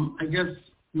 I guess,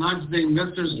 nudge the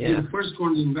investors to be the first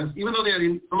one to invest, even though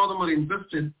some of them are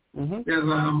interested. They're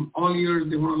all ears,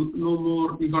 they want to know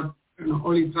more. We got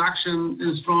early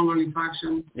traction, strong early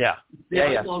traction.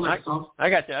 All that stuff. I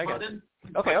got you. Then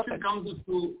Okay. comes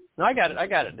to, No, I got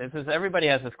it. This is, everybody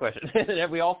has this question.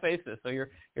 We all face this, so you're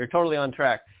totally on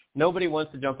track. Nobody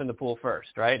wants to jump in the pool first,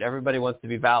 right? Everybody wants to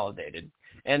be validated.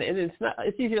 And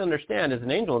it's easy to understand as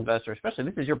an angel investor, especially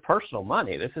this is your personal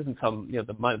money. This isn't some,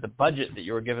 the budget that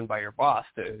you were given by your boss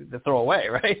to throw away,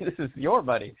 right? This is your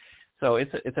money. So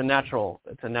it's a natural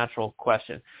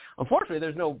question. Unfortunately,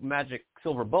 there's no magic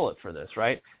silver bullet for this,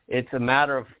 right? It's a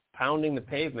matter of pounding the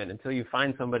pavement until you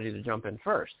find somebody to jump in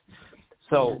first.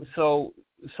 So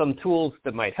some tools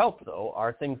that might help though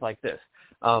are things like this.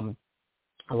 A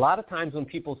lot of times when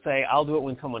people say I'll do it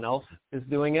when someone else is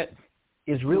doing it,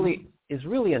 is really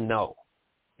a no.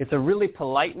 It's a really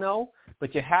polite no,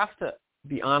 but you have to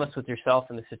be honest with yourself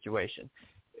in the situation.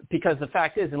 Because the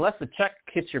fact is, unless the check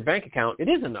hits your bank account, it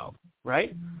is a no,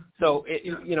 right? So,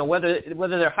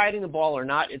 whether they're hiding the ball or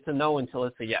not, it's a no until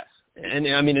it's a yes. And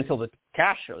I mean, until the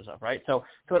cash shows up, right? So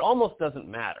it almost doesn't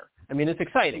matter. I mean, it's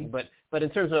exciting, but in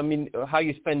terms of, I mean, how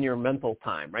you spend your mental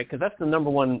time, right? Because that's the number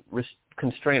one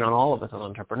constraint on all of us as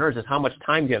entrepreneurs is how much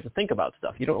time do you have to think about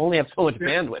stuff. You don't only have so much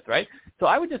bandwidth, right? So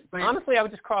I would just, honestly, I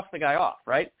would just cross the guy off,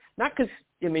 right? Not because,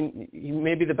 I mean, he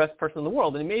may be the best person in the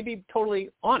world, and he may be totally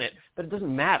on it, but it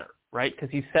doesn't matter, right? Because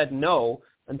he said no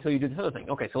until you do this other thing.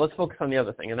 Okay, so let's focus on the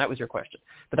other thing, and that was your question.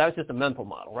 But that was just a mental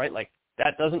model, right? Like,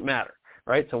 that doesn't matter,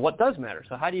 right? So what does matter?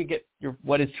 So how do you get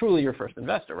what is truly your first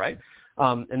investor, right?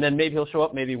 And then maybe he'll show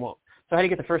up, maybe he won't. So how do you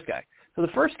get the first guy? So the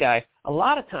first guy, a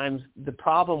lot of times the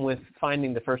problem with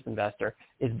finding the first investor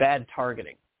is bad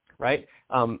targeting, right?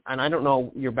 And I don't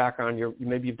know your background.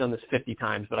 Maybe you've done this 50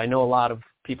 times, but I know a lot of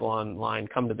people online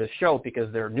come to this show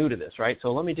because they're new to this, right?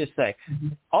 So let me just say,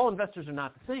 all investors are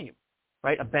not the same,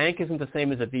 right? A bank isn't the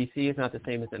same as a VC. It's not the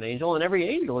same as an angel, and every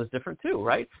angel is different too,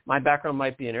 right? My background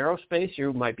might be in aerospace.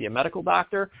 You might be a medical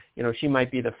doctor. You know, she might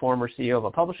be the former CEO of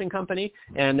a publishing company,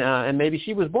 and maybe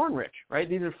she was born rich, right?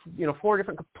 These are, you know, 4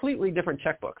 completely different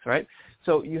checkbooks, right?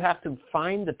 So you have to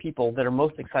find the people that are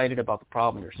most excited about the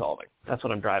problem you're solving. That's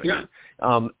what I'm driving at.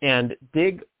 And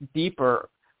dig deeper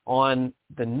on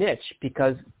the niche,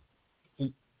 because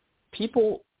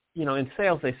people, you know, in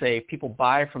sales, they say people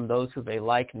buy from those who they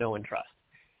like, know, and trust.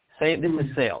 This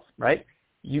is sales, right?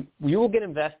 You will get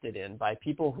invested in by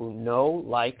people who know,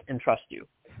 like, and trust you.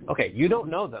 Okay, you don't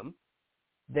know them.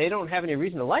 They don't have any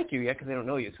reason to like you yet because they don't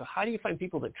know you. So how do you find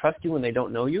people that trust you when they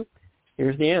don't know you?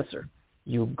 Here's the answer.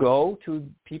 You go to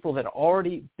people that are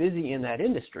already busy in that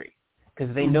industry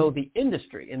because they know the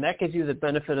industry, and that gives you the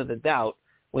benefit of the doubt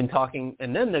when talking,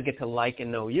 and then they'll get to like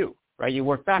and know you. Right, you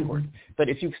work backward. But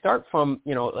if you start from,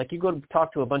 you know, like you go to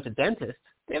talk to a bunch of dentists,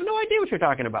 they have no idea what you're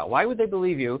talking about. Why would they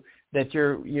believe you that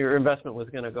your investment was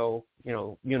going to go, you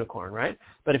know, unicorn, right?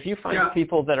 But if you find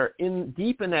people that are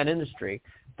deep in that industry,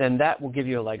 then that will give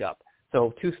you a leg up.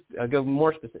 So go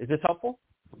more specific. Is this helpful?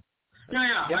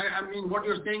 Yeah. I mean, what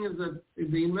you're saying is that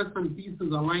if the investment thesis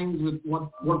aligns with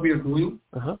what we are doing,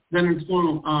 then it's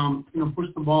going to, you know, push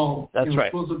the ball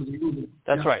closer to the user.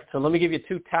 That's right. So let me give you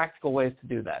 2 tactical ways to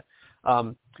do that.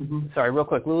 Sorry, real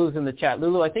quick. Lulu's in the chat.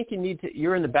 Lulu, I think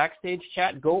you're in the backstage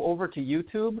chat. Go over to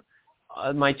YouTube,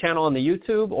 my channel on the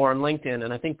YouTube or on LinkedIn,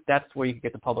 and I think that's where you can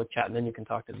get the public chat, and then you can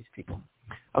talk to these people.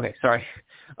 Okay, sorry.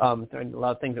 Doing a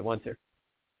lot of things at once here.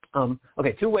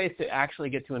 Okay, 2 ways to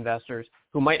actually get to investors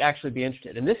who might actually be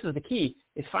interested. And this is the key,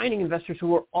 is finding investors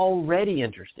who are already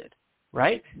interested,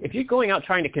 right? If you're going out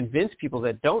trying to convince people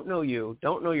that don't know you,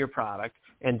 don't know your product,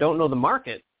 and don't know the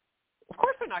market, of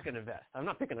course they're not going to invest. I'm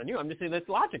not picking on you. I'm just saying that's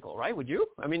logical, right? Would you?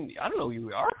 I mean, I don't know who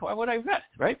you are. Why would I invest,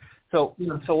 right? So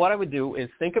what I would do is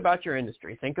think about your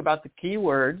industry, think about the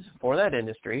keywords for that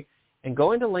industry, and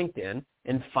go into LinkedIn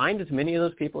and find as many of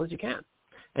those people as you can.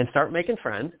 And start making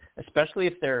friends, especially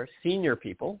if they're senior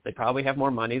people. They probably have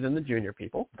more money than the junior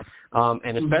people.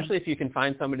 And especially if you can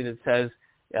find somebody that says,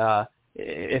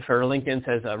 if her LinkedIn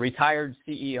says a retired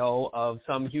CEO of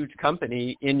some huge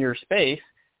company in your space,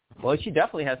 well, she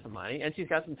definitely has some money and she's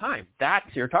got some time.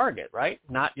 That's your target, right?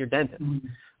 Not your dentist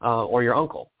or your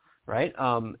uncle, right?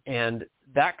 And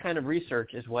that kind of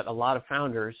research is what a lot of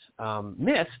founders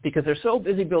miss because they're so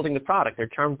busy building the product. They're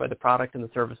charmed by the product and the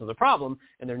service of the problem,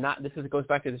 and they're not. It goes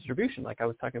back to distribution, like I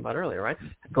was talking about earlier, right?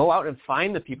 Go out and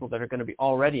find the people that are going to be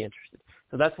already interested.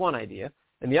 So that's one idea.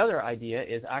 And the other idea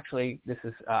is actually,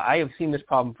 I have seen this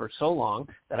problem for so long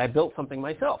that I built something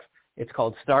myself. It's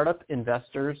called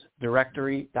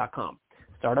StartupInvestorsDirectory.com.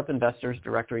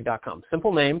 StartupInvestorsDirectory.com.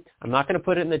 Simple name. I'm not going to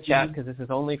put it in the chat because this is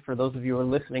only for those of you who are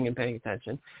listening and paying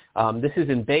attention. This is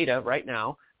in beta right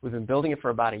now. We've been building it for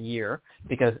about a year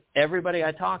because everybody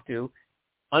I talk to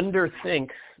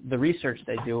underthinks the research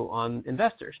they do on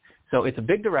investors. So it's a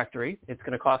big directory. It's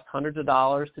going to cost hundreds of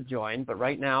dollars to join, but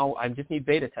right now I just need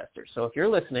beta testers. So if you're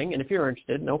listening and if you're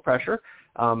interested, no pressure,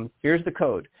 here's the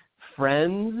code.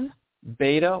 Friends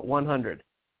Beta 100.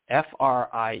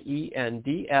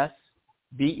 FRIENDS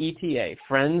BETA,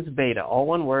 Friends Beta, all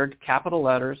one word, capital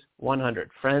letters, 100,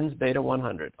 Friends Beta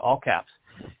 100, all caps.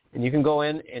 And you can go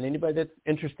in, and anybody that's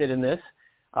interested in this,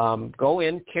 go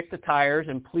in, kick the tires,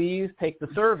 and please take the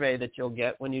survey that you'll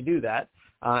get when you do that,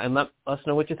 and let us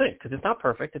know what you think, because it's not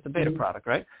perfect. It's a beta product,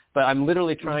 right? But I'm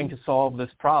literally trying to solve this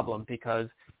problem because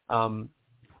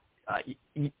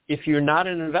if you're not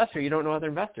an investor, you don't know other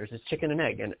investors. It's chicken and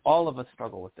egg, and all of us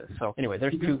struggle with this. So anyway,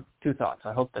 there's two thoughts.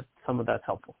 I hope that some of that's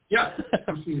helpful. Yeah,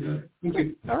 absolutely. Thank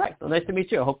you. All right. Well, nice to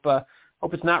meet you. I hope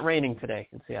it's not raining today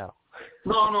in Seattle.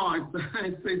 No,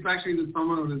 it's actually the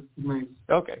summer. It's nice.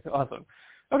 Okay, awesome.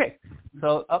 Okay,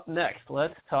 so up next,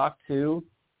 let's talk to,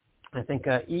 I think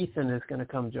Ethan is going to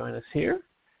come join us here.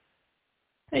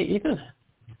 Hey, Ethan.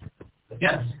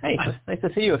 Yes. Hey, nice to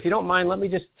see you. If you don't mind, let me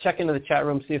just check into the chat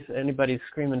room, see if anybody's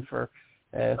screaming for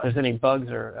if there's any bugs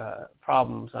or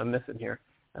problems I'm missing here.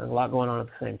 There's a lot going on at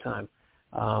the same time.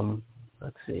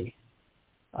 Let's see.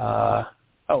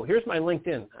 Here's my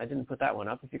LinkedIn. I didn't put that one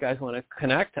up. If you guys want to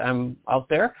connect, I'm out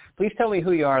there. Please tell me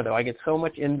who you are, though. I get so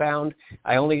much inbound.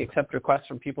 I only accept requests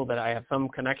from people that I have some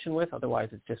connection with. Otherwise,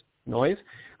 it's just noise.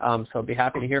 So I'd be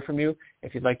happy to hear from you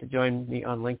if you'd like to join me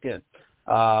on LinkedIn.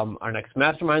 Our next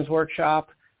Masterminds workshop,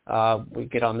 we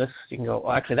get on this. You can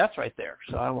go, actually, that's right there.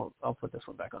 So I'll put this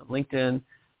one back on LinkedIn.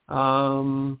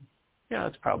 Yeah,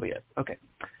 that's probably it. Okay.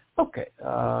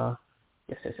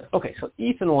 Yes. Okay, so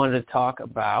Ethan wanted to talk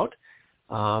about,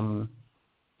 sorry,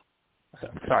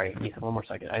 Ethan, one more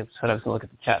second. I said I was going to look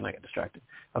at the chat and I got distracted.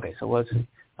 Okay, so let's see.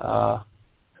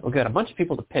 We've got a bunch of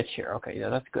people to pitch here. Okay, yeah,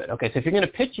 that's good. Okay, so if you're going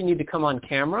to pitch, you need to come on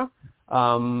camera.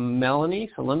 Melanie,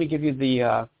 so let me give you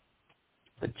the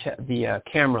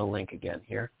camera link again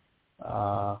here.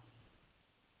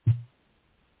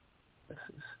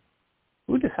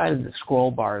 Who decided that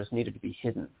scroll bars needed to be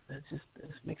hidden? This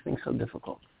makes things so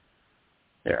difficult.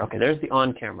 There, okay, there's the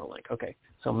on-camera link. Okay,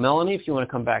 so Melanie, if you want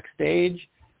to come backstage,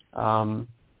 and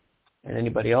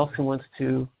anybody else who wants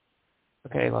to,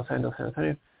 okay, Los Angeles, San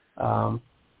Antonio.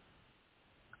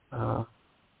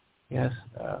 Yes,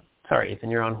 sorry,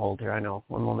 Ethan, you're on hold here. I know.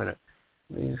 One more minute.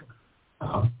 Please.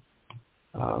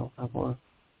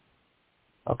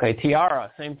 Okay,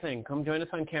 Tiara, same thing. Come join us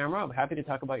on camera. I'm happy to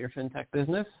talk about your fintech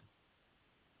business.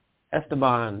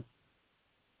 Esteban,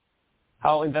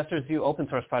 how investors view open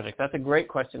source projects. That's a great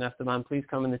question, Esteban. Please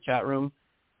come in the chat room.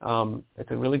 It's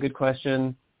a really good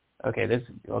question. Okay, there's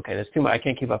too much. I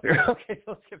can't keep up here. Okay,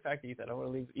 so let's get back to Ethan. I don't want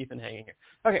to leave Ethan hanging here.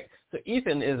 Okay, so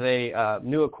Ethan is a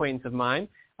new acquaintance of mine,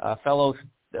 fellow.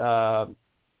 Are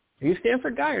you a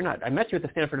Stanford guy or not? I met you at the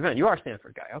Stanford event. You are a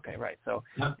Stanford guy. Okay, right. So,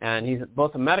 and he's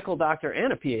both a medical doctor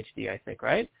and a PhD, I think,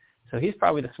 right? So he's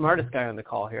probably the smartest guy on the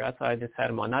call here. That's why I just had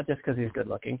him on, not just because he's good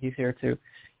looking. He's here to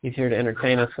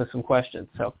entertain us with some questions.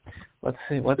 So let's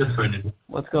see what's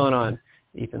going on,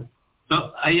 Ethan.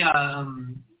 So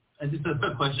just a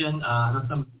quick question. I know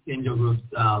some angel groups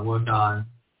work on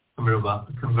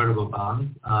convertible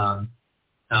bonds,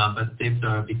 but safes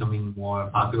are becoming more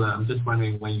popular. I'm just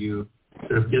wondering when you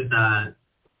sort of get that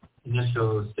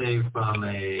initial save from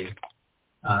a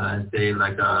say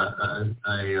like a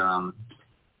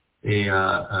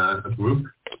group,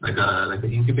 like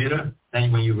an incubator.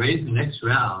 Then when you raise the next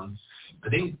round, I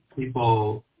think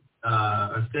people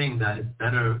are saying that it's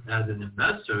better as an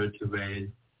investor to raise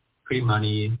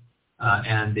pre-money,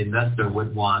 and the investor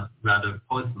would want rather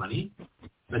post-money.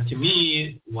 But to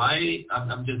me, why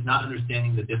I'm just not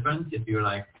understanding the difference. If you're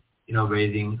like,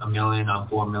 raising $1 million or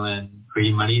 $4 million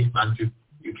pre-money,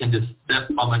 you can just set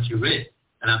how much you raise.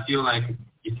 And I feel like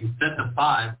if you set the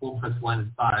 5, 4 plus 1 is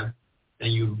 5.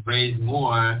 Then you raise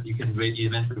more, you can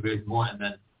eventually raise more and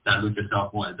then dilute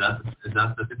yourself more. Is that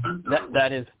the difference?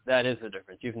 That is the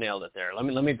difference. You've nailed it there.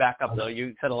 Let me back up though.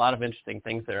 You said a lot of interesting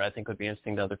things there I think would be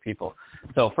interesting to other people.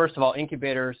 So first of all,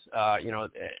 incubators,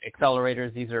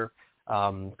 accelerators, these are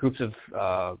groups of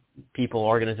people,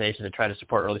 organizations that try to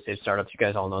support early stage startups. You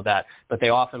guys all know that. But they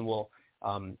often will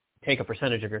take a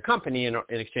percentage of your company in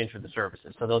exchange for the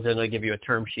services. So they'll generally give you a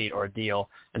term sheet or a deal,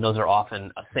 and those are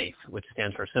often a SAFE, which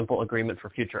stands for Simple Agreement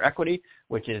for Future Equity,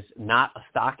 which is not a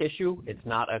stock issue. It's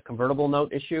not a convertible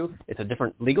note issue. It's a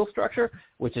different legal structure,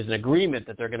 which is an agreement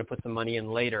that they're going to put the money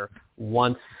in later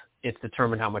once it's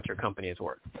determined how much your company is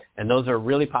worth. And those are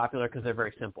really popular because they're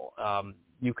very simple.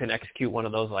 You can execute one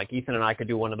of those, like Ethan and I could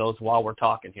do one of those while we're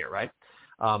talking here, right?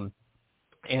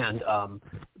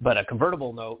 But a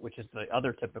convertible note, which is the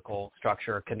other typical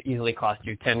structure, can easily cost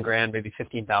you $10,000, maybe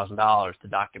 $15,000 to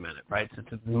document it, right? So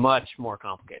it's much more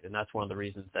complicated, and that's one of the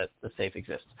reasons that the SAFE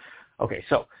exists. Okay,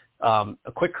 so a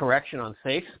quick correction on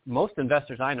SAFEs. Most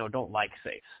investors I know don't like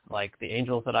SAFEs. Like the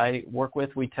angels that I work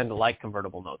with, we tend to like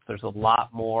convertible notes. There's a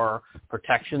lot more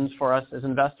protections for us as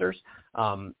investors.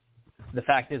 The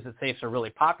fact is that safes are really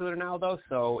popular now, though,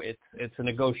 so it's a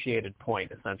negotiated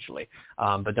point essentially.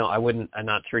 But I'm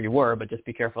not sure you were, but just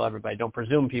be careful, everybody. Don't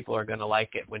presume people are going to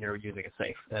like it when you're using a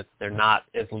safe. They're not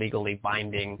as legally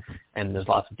binding, and there's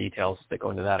lots of details that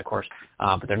go into that, of course.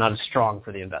 But they're not as strong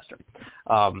for the investor.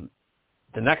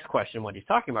 The next question, what he's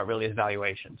talking about, really is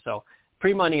valuation. So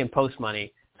pre-money and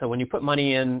post-money. So when you put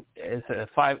money in,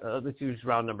 it's let's use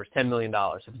round numbers, $10 million.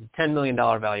 If it's a $10 million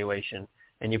valuation,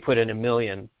 and you put in $1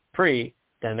 million pre,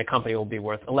 then the company will be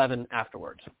worth 11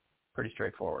 afterwards. Pretty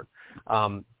straightforward.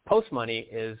 Post money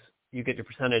is you get your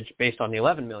percentage based on the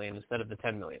 11 million instead of the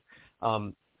 10 million.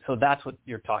 So that's what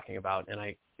you're talking about.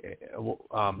 And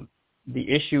the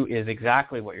issue is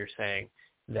exactly what you're saying,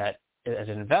 that as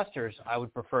investors, I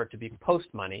would prefer it to be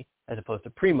post-money as opposed to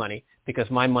pre-money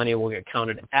because my money will get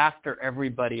counted after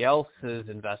everybody else's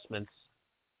investments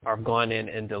are gone in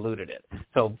and diluted it.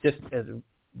 So just as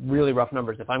really rough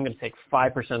numbers, if I'm going to take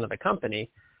 5% of the company,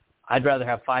 I'd rather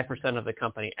have 5% of the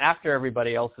company after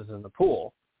everybody else is in the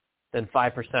pool than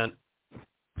 5%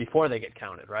 before they get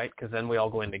counted, right? Because then we all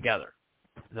go in together.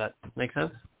 Does that make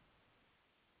sense?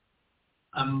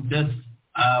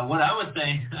 What I was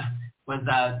saying was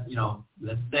that,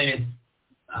 let's say it's,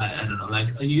 I don't know, like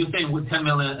you're saying with 10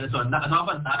 million, so not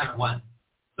about 9-1.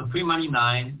 So pre-money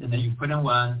 9, and then you put in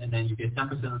 1, and then you get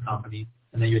 10% of the company,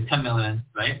 and then you're 10 million,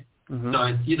 right? Mm-hmm. So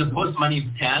it's either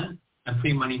post-money 10 and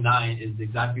pre-money 9 is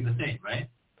exactly the same, right?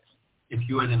 If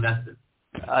you had invested.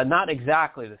 Not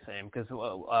exactly the same because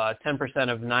 10%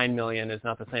 of 9 million is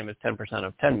not the same as 10%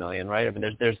 of 10 million, right? I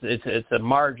mean, it's a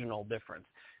marginal difference.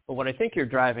 But what I think you're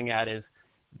driving at is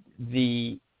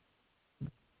the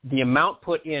amount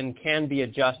put in can be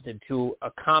adjusted to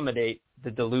accommodate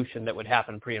the dilution that would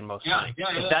happen pre and post money.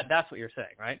 Yeah. That's what you're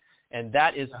saying, right? And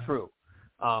that is true.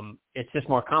 It's just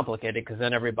more complicated because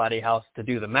then everybody has to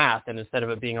do the math, and instead of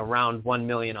it being around 1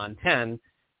 million on 10,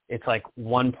 it's like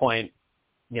it's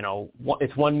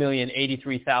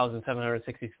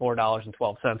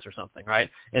 $1,083,764.12 or something, right?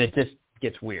 And it just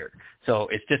gets weird. So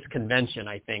it's just convention,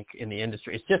 I think, in the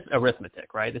industry. It's just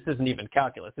arithmetic, right? This isn't even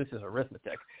calculus. This is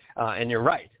arithmetic. And you're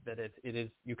right that it is.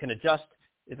 You can adjust.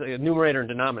 It's like a numerator and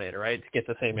denominator, right, to get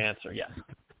the same answer. Yes,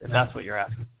 if that's what you're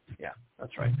asking. Yeah,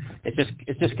 that's right. It's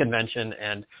just convention.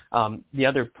 And the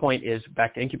other point is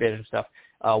back to incubators and stuff.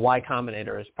 Y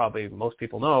Combinator, as probably most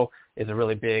people know, is a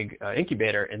really big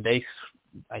incubator, and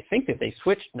I think that they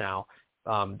switched now.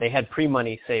 They had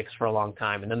pre-money safes for a long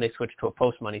time, and then they switched to a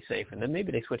post-money safe, and then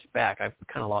maybe they switched back. I've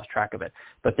kind of lost track of it.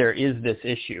 But there is this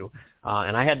issue,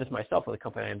 and I had this myself with a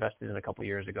company I invested in a couple of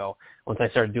years ago. Once I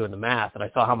started doing the math, and I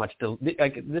saw how much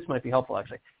this might be helpful,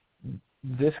 actually.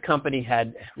 This company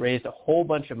had raised a whole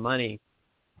bunch of money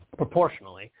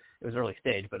proportionally. It was early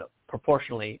stage, but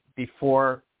proportionally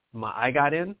before I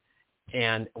got in.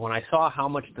 And when I saw how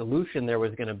much dilution there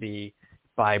was going to be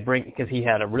because he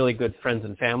had a really good friends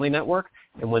and family network,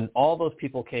 and when all those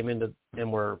people came into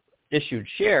and were issued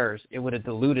shares, it would have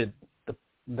diluted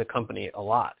the company a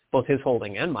lot, both his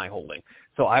holding and my holding.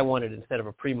 So I wanted, instead of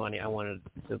a pre-money, I wanted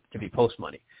to be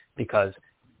post-money because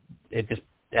it just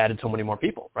added so many more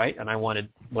people, right? And I wanted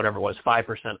whatever it was,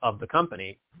 5% of the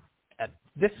company at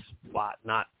this spot,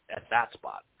 not at that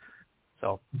spot.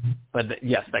 So, but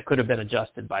yes, that could have been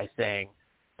adjusted by saying,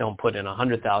 don't put in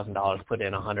 $100,000, put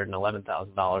in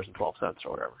 $111,000.12 or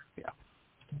whatever. Yeah.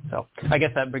 So I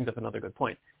guess that brings up another good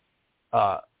point.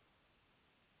 The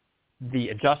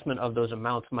adjustment of those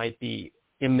amounts might be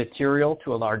immaterial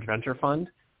to a large venture fund.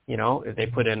 If they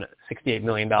put in $68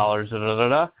 million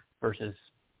versus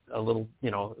a little,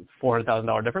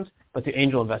 $400,000 difference. But to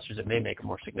angel investors, it may make a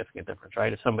more significant difference,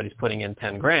 right? If somebody's putting in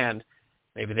 $10,000,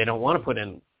 maybe they don't want to put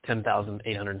in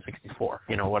 10,864,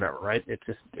 whatever, right? It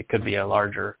could be a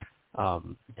larger,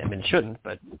 it shouldn't,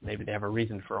 but maybe they have a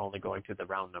reason for only going to the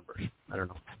round numbers. I don't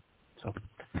know. So,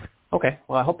 okay.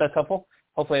 Well, I hope that's helpful.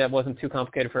 Hopefully that wasn't too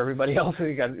complicated for everybody else.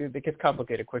 It gets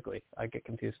complicated quickly. I get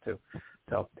confused too.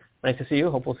 So nice to see you.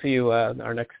 Hope we'll see you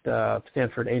our next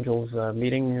Stanford Angels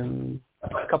meeting in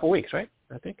a couple weeks, right?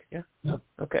 I think. Yeah.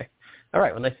 Okay. All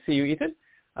right. Well, nice to see you, Ethan.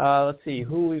 Let's see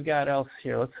who we've got else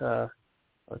here.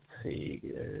 Let's see.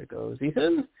 There goes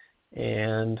Ethan.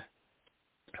 And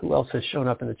who else has shown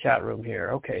up in the chat room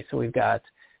here? Okay, so we've got,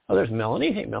 there's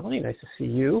Melanie. Hey, Melanie, nice to see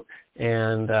you.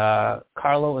 And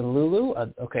Carlo and Lulu.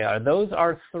 Okay, are those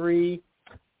our three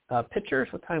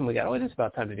pitchers? What time we got? Oh, it is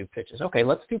about time to do pitches. Okay,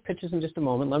 let's do pitches in just a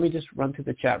moment. Let me just run through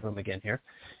the chat room again here.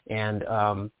 And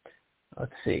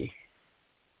let's see.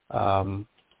 Sorry,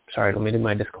 let me do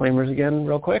my disclaimers again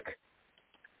real quick.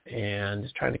 And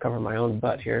just trying to cover my own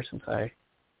butt here since I'm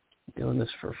doing this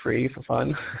for free, for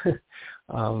fun.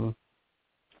 Come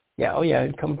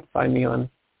find me on,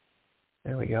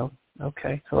 there we go.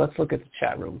 Okay, so let's look at the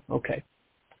chat room. Okay,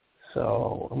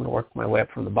 so I'm going to work my way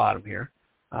up from the bottom here.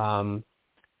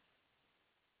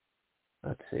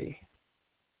 Let's see.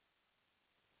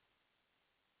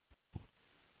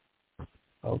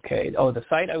 Okay. Oh, the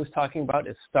site I was talking about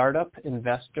is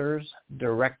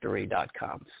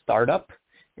startupinvestorsdirectory.com.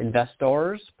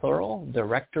 Startupinvestors, plural,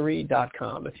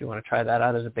 directory.com. If you want to try that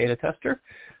out as a beta tester,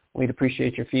 we'd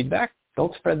appreciate your feedback.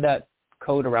 Don't spread that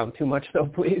code around too much, though,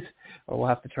 please, or we'll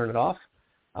have to turn it off.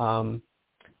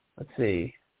 Let's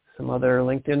see. Some other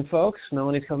LinkedIn folks.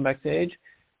 Melanie's coming backstage.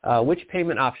 Which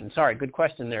payment option? Sorry, good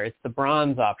question there. It's the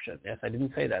bronze option. Yes, I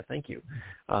didn't say that. Thank you.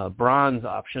 Bronze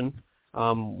option.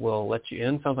 will let you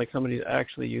in. Sounds like somebody's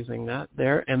actually using that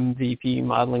there. MVP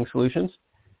Modeling Solutions.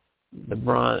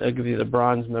 It'll give you the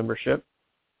bronze membership.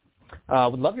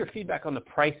 Would love your feedback on the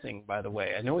pricing, by the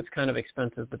way. I know it's kind of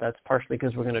expensive, but that's partially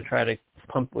because we're going to try to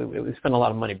we spend a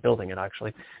lot of money building it,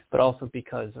 actually, but also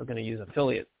because we're going to use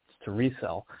affiliates to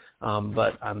resell.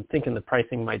 But I'm thinking the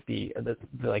pricing might be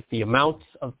like the amounts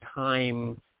of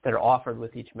time that are offered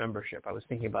with each membership. I was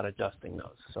thinking about adjusting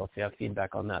those. So if you have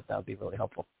feedback on that, that would be really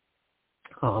helpful.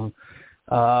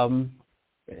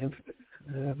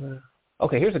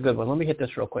 Okay, here's a good one. Let me hit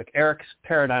this real quick. Eric's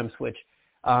paradigm switch.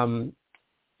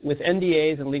 With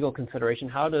NDAs and legal consideration,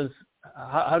 how do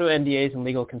NDAs and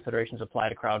legal considerations apply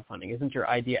to crowdfunding? Isn't your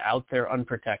idea out there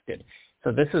unprotected?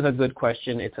 So this is a good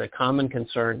question. It's a common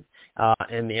concern,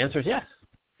 and the answer is yes.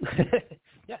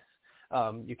 Yes.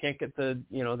 You can't get the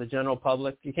general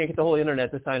public, you can't get the whole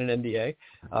internet to sign an NDA,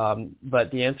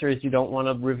 but the answer is you don't want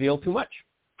to reveal too much.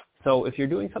 So if you're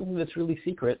doing something that's really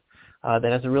secret, that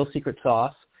has a real secret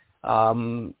sauce,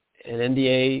 an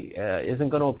NDA isn't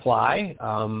going to apply.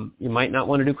 You might not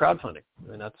want to do crowdfunding,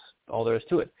 and that's all there is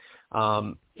to it.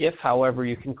 If, however,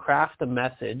 you can craft a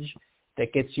message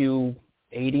that gets you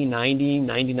 80, 90,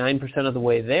 99% of the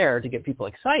way there to get people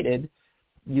excited,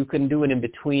 you can do an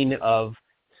in-between of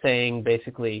saying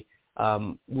basically,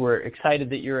 we're excited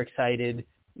that you're excited.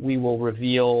 We will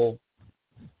reveal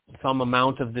some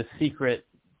amount of this secret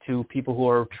to people who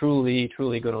are truly,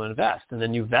 truly going to invest. And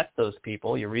then you vet those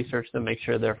people, you research them, make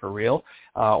sure they're for real,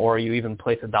 or you even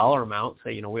place a dollar amount,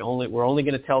 say, we're only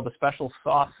going to tell the special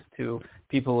sauce to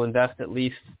people who invest at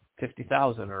least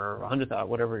 50,000 or 100,000,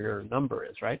 whatever your number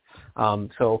is, right?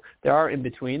 So there are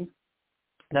in-betweens.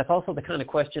 That's also the kind of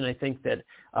question I think that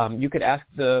you could ask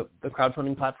the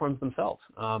crowdfunding platforms themselves.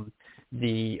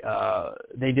 They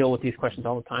deal with these questions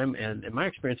all the time, and in my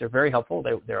experience, they're very helpful.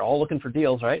 They're all looking for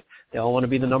deals, right? They all want to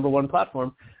be the number one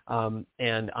platform.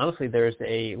 And honestly, there's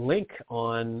a link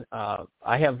on.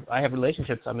 I have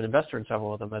relationships. I'm an investor in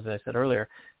several of them, as I said earlier.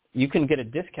 You can get a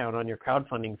discount on your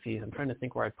crowdfunding fees. I'm trying to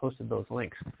think where I posted those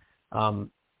links. I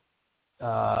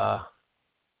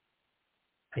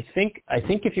think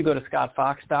if you go to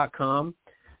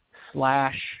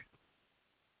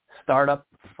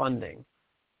scottfox.com/startupfunding.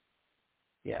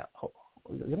 Yeah,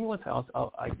 give me one second.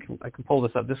 I can pull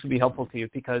this up. This would be helpful to you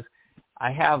because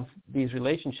I have these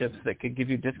relationships that could give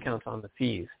you discounts on the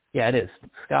fees. Yeah, it is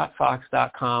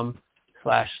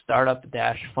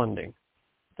scottfox.com/startup-funding.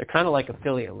 They're kind of like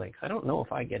affiliate links. I don't know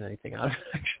if I get anything out of it,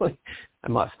 actually. I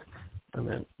must.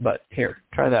 But here,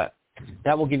 try that.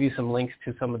 That will give you some links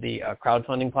to some of the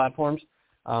crowdfunding platforms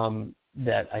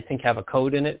that I think have a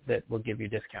code in it that will give you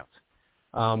discounts.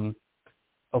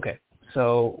 Okay.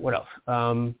 So what else?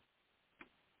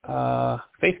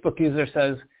 Facebook user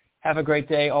says, have a great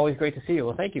day. Always great to see you.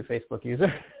 Well, thank you, Facebook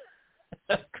user.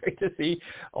 Great to see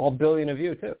all billion of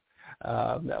you, too.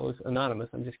 That was anonymous.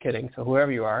 I'm just kidding. So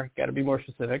whoever you are, got to be more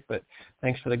specific, but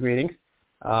thanks for the greetings.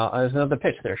 There's another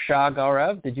pitch there. Shah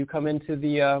Gaurav, did you come into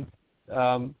the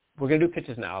we're going to do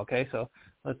pitches now, okay? So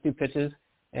let's do pitches.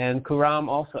 And Kuram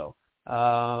also,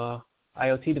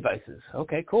 IoT devices.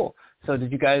 Okay, cool. So did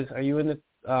you guys, are you in the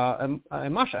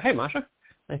Masha. Hey, Masha.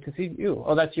 Nice to see you.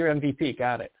 Oh, that's your MVP.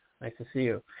 Got it. Nice to see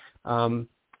you.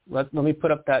 Let me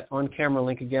put up that on-camera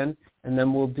link again, and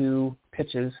then we'll do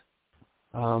pitches.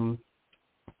 Come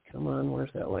on,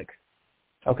 where's that link?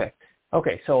 Okay.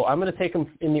 So I'm going to take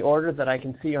them in the order that I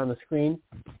can see on the screen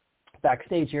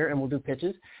backstage here, and we'll do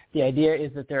pitches. The idea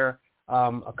is that they're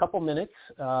a couple minutes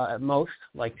at most,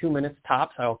 like 2 minutes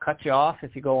tops. I will cut you off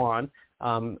if you go on.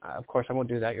 Of course, I won't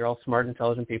do that. You're all smart,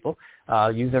 intelligent people.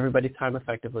 Use everybody's time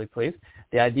effectively, please.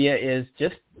 The idea is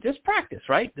just practice,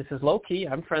 right? This is low-key.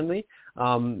 I'm friendly.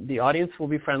 The audience will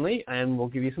be friendly, and we'll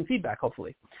give you some feedback,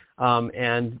 hopefully.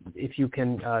 And if you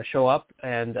can show up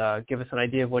and give us an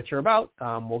idea of what you're about,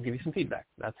 we'll give you some feedback.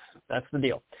 That's the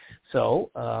deal. So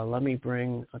let me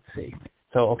bring, let's see.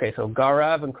 So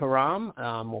Gaurav and Karam,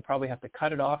 we'll probably have to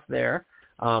cut it off there.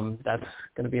 That's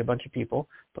going to be a bunch of people.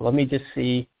 But let me just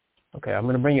see. Okay, I'm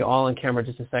going to bring you all on camera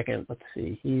just a second. Let's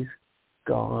see. He's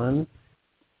gone.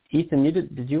 Ethan,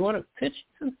 did you want to pitch?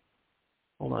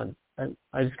 Hold on.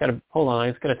 I just got to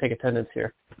take attendance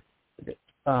here.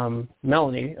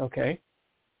 Melanie, okay.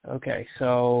 All right.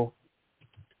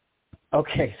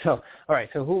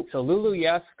 So Lulu,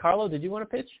 yes. Carlo, did you want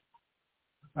to pitch?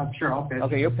 Sure, I'll pitch.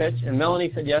 Okay, you'll pitch. And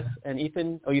Melanie said yes. And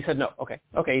Ethan, you said no. Okay,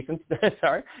 Ethan.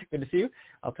 Sorry. Good to see you.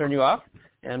 I'll turn you off,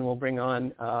 and we'll bring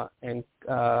on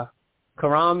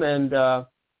Karam and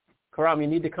Karam. You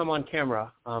need to come on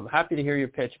camera. Happy to hear your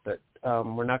pitch, but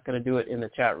we're not going to do it in the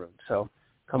chat room. So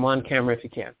come on camera if you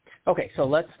can. Okay, so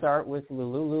let's start with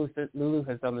Lulu. Lulu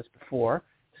has done this before,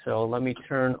 so let me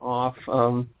turn off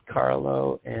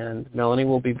Carlo and Melanie.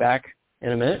 We'll be back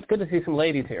in a minute. Good to see some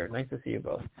ladies here. Nice to see you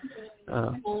both.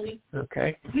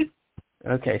 Okay.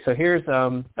 Okay, so here's,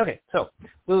 okay, so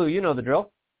Lulu, you know the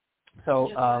drill. So,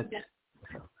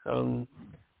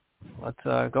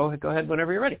 let's go ahead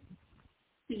whenever you're ready.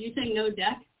 Did you say no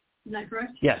deck? Is that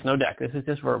correct? Yes, no deck. This is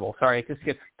just verbal. Sorry, this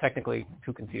gets technically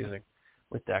too confusing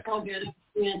with deck. All good.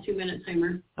 We had a 2-minute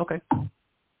timer. Okay.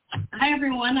 Hi,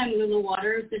 everyone. I'm Lulu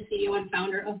Waters, the CEO and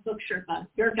founder of Book Sherpa,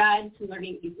 your guide to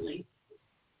learning easily.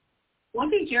 What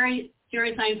do Jerry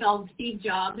Seinfeld, Steve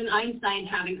Jobs, and Einstein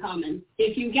have in common?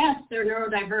 If you guess they're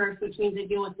neurodiverse, which means they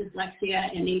deal with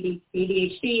dyslexia and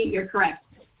ADHD, you're correct.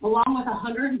 Along with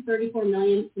 134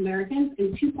 million Americans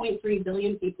and 2.3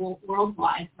 billion people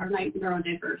worldwide are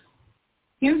neurodiverse.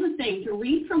 Here's the thing, to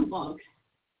read from books,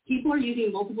 people are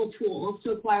using multiple tools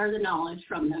to acquire the knowledge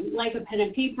from them, like a pen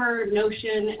and paper,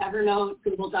 Notion, Evernote,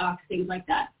 Google Docs, things like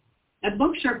that. At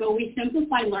Book Sherpa, we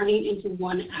simplify learning into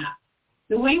one app.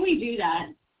 The way we do that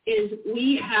is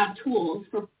we have tools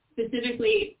for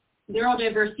specifically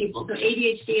neurodiverse people, so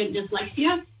ADHD and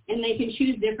dyslexia, and they can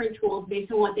choose different tools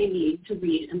based on what they need to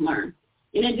read and learn.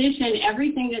 In addition,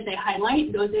 everything that they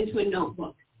highlight goes into a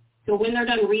notebook. So when they're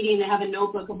done reading, they have a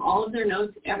notebook of all of their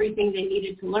notes, everything they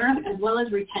needed to learn, as well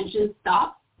as retention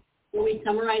stops, where we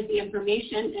summarize the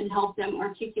information and help them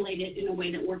articulate it in a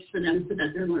way that works for them so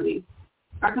that they're learning.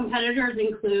 Our competitors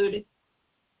include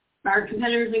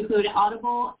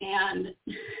Audible and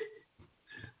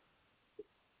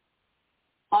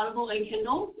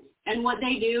Kindle. And what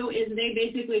they do is they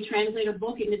basically translate a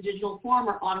book into digital form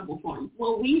or Audible form.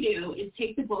 What we do is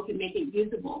take the book and make it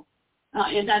usable.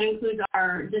 And that includes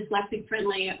our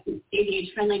dyslexic-friendly,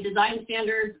 ADHD-friendly design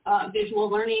standards, visual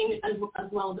learning, as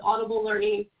well as audible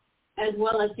learning, as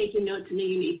well as taking notes in a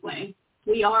unique way.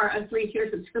 We are a 3-tier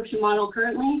subscription model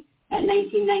currently at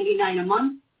 $19.99 a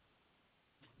month.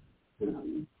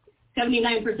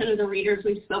 79% of the readers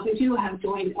we've spoken to have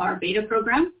joined our beta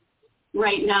program.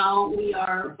 Right now, we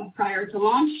are prior to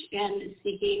launch and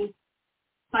seeking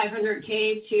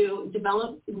 $500K to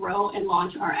develop, grow, and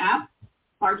launch our app.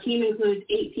 Our team includes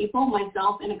 8 people,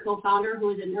 myself and a co-founder who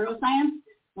is in neuroscience,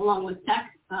 along with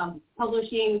tech,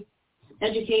 publishing,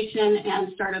 education,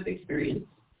 and startup experience.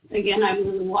 Again, I'm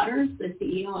Lulu Waters, the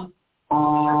CEO of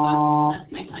Sherpa.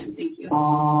 That's my time. Thank you.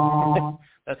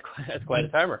 That's quite a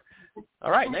timer. All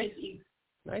right,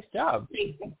 nice job.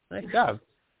 Thank you. Nice job.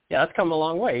 Yeah, that's come a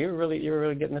long way. You're really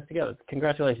getting this together.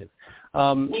 Congratulations.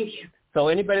 Thank you. So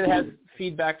anybody that has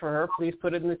feedback for her, please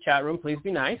put it in the chat room. Please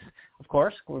be nice. Of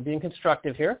course, we're being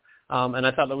constructive here. And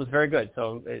I thought that was very good.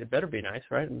 So it better be nice,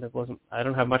 right? And I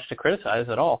don't have much to criticize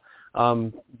at all.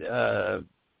 I do.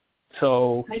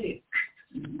 So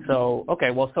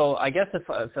okay, well, so I guess if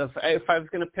I was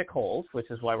going to pick holes, which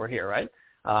is why we're here, right?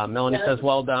 Melanie says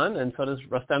well done, and so does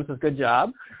Rustem says good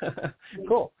job.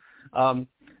 Cool.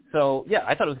 So yeah,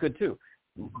 I thought it was good too.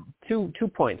 Two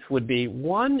points would be,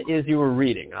 one is you were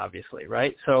reading, obviously,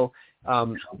 right? So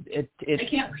I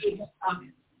can't read and talk.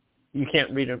 You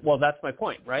can't read it. Well, that's my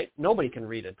point, right? Nobody can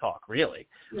read and talk, really.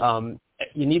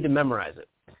 You need to memorize it.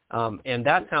 And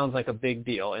that sounds like a big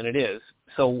deal, and it is.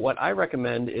 So what I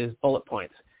recommend is bullet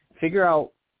points. Figure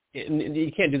out,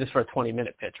 you can't do this for a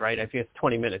 20-minute pitch, right? If it's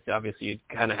 20 minutes, obviously you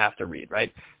kind of have to read,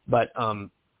 right? But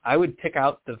I would pick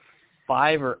out the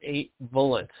 5 or 8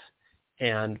 bullets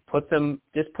and put them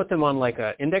on like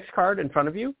an index card in front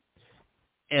of you,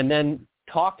 and then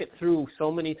talk it through so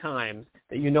many times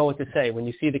that you know what to say. When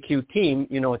you see the Q team,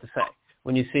 you know what to say.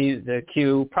 When you see the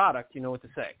Q product, you know what to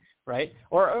say, right?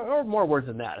 Or more words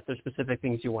than that. If there's specific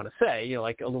things you want to say,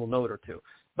 like a little note or two.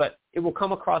 But it will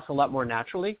come across a lot more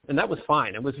naturally, and that was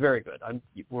fine. It was very good.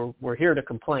 We're here to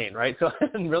complain, right? So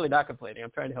I'm really not complaining.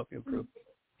 I'm trying to help you improve.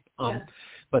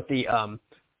 But the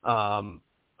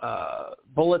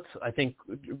bullets, I think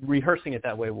rehearsing it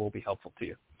that way will be helpful to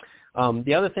you.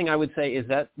 The other thing I would say is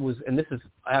and this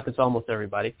happens to almost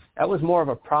everybody, that was more of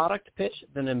a product pitch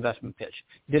than an investment pitch.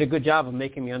 You did a good job of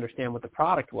making me understand what the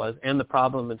product was and the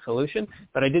problem and solution,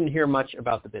 but I didn't hear much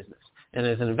about the business. And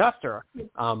as an investor,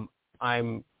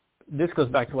 this goes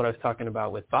back to what I was talking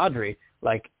about with Badri.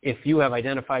 Like, if you have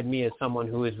identified me as someone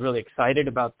who is really excited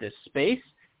about this space,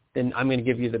 then I'm going to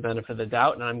give you the benefit of the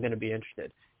doubt and I'm going to be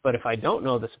interested. But if I don't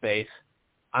know the space,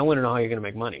 I want to know how you're going to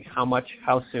make money, how much,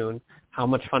 how soon, how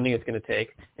much funding it's going to take,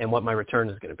 and what my return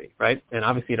is going to be, right? And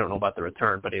obviously you don't know about the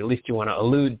return, but at least you want to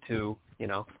allude to,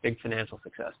 big financial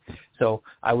success. So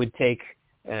I would take,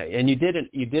 and you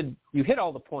hit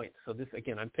all the points. So this,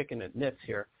 again, I'm picking at nits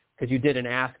here because you did an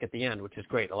ask at the end, which is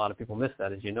great. A lot of people miss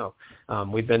that, as you know.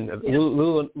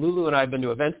 Lulu and I have been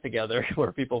to events together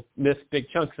where people miss big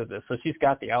chunks of this, so she's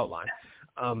got the outline.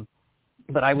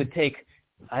 But I would take,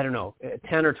 10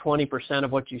 or 20%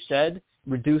 of what you said,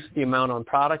 reduce the amount on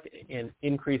product, and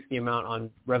increase the amount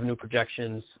on revenue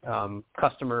projections,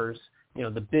 customers,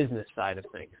 the business side of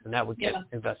things, and that would get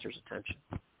investors' attention.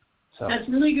 So that's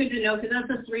really good to know, because that's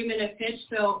a 3-minute pitch.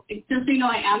 So just so you know,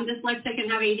 I am dyslexic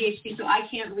and have ADHD, so I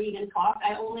can't read and talk.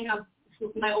 I only have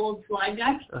my old slide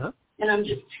deck, and I'm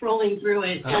just scrolling through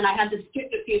it, and I had to skip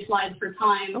a few slides for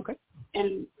time. Okay.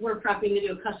 And we're prepping to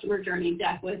do a customer journey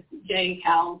deck with Jay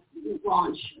Cal's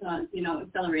launch,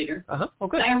 accelerator.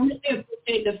 Okay. I really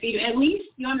appreciate the feedback. At least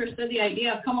you understood the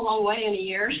idea. I've come a long way in a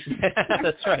year.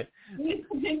 That's right.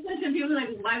 People are like,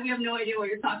 why we have no idea what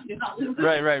you're talking about, Luke.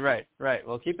 Right.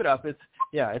 Well, keep it up. It's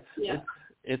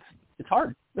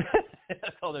hard.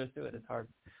 That's all there is to it. It's hard.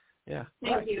 Yeah.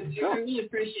 Thank you. I really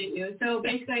appreciate you. So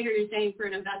basically, I hear you saying for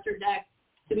an investor deck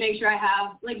to make sure I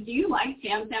have, do you like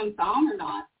Tam or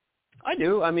not? I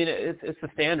do. I mean, it's the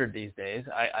standard these days.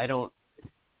 I don't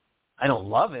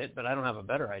love it, but I don't have a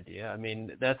better idea. I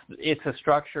mean, it's a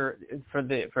structure for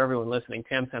everyone listening.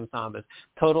 TAM is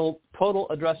total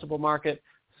addressable market,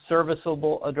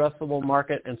 serviceable addressable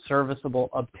market, and serviceable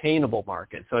obtainable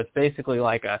market. So it's basically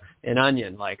like an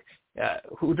onion.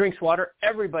 Who drinks water?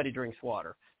 Everybody drinks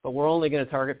water, but we're only going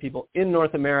to target people in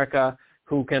North America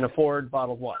who can afford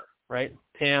bottled water, right?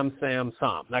 TAM, SAM,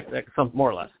 SOM. That's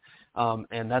more or less.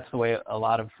 And that's the way a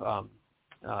lot of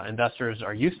investors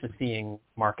are used to seeing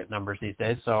market numbers these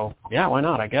days. So, yeah, why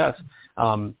not, I guess.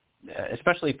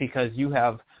 Especially because you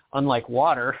have, unlike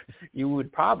water, you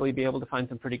would probably be able to find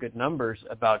some pretty good numbers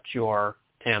about your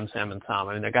TAM, SAM, and SOM.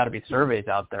 I mean, there got to be surveys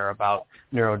out there about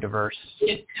neurodiverse.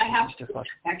 Yeah, I have to,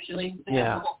 actually. I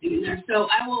have the whole thing in there. So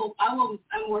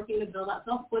I'm working to build up.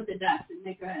 So I'll split the deck and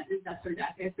make an investor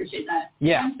deck. I appreciate that.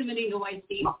 Yeah. I'm submitting to White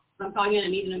Seat, so I'm probably going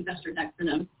to need an investor deck for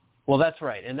them. Well, that's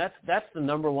right, and that's the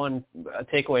number one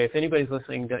takeaway. If anybody's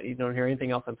listening, you don't hear anything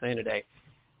else I'm saying today,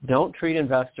 don't treat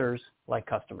investors like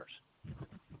customers.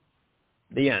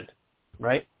 The end,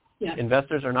 right? Yeah.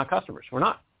 Investors are not customers. We're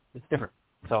not. It's different.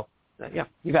 So,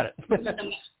 you got it.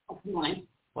 Bottom line.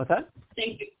 What's that?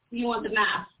 Thank you. You want the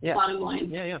math, bottom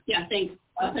line. Yeah. Yeah, thanks.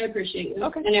 I appreciate you.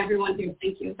 Okay. And everyone here,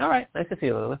 thank you. All right. Nice to see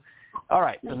you, Lulu. All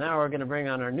right, so now we're going to bring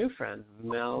on our new friend,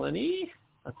 Melanie.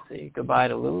 Let's see. Goodbye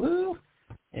to Lulu.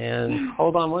 And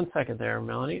hold on one second there,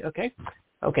 Melanie. Okay,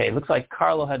 looks like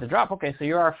Carlo had to drop. Okay, so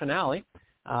you're our finale.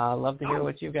 Love to hear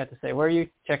what you've got to say. Where are you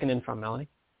checking in from, Melanie?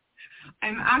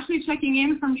 I'm actually checking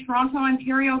in from Toronto,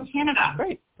 Ontario, Canada.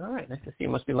 Great. All right, nice to see you.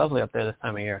 Must be lovely up there this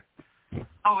time of year.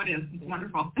 Oh, it is. It's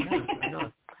wonderful. Yeah,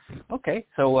 okay,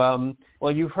 so,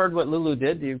 well, you've heard what Lulu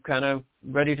did. You kind of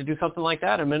ready to do something like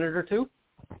that, a minute or two?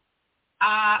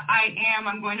 I am.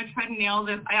 I'm going to try to nail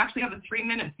this. I actually have a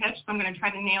 3-minute pitch, so I'm going to try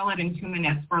to nail it in 2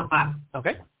 minutes or less.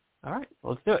 Okay. All right.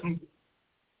 Well, let's do it.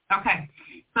 Okay.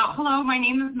 So, hello. My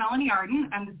name is Melanie Arden.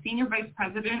 I'm the Senior Vice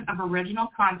President of Original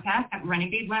Content at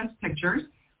Renegade Lens Pictures.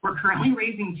 We're currently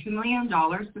raising $2 million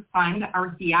to fund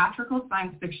our theatrical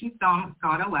science fiction film,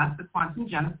 God OS, The Quantum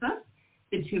Genesis.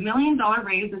 The $2 million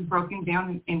raise is broken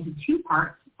down into 2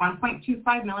 parts.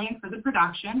 $1.25 million for the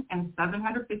production and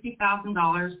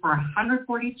 $750,000 for a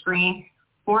 140-screen,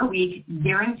 4-week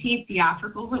guaranteed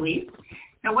theatrical release.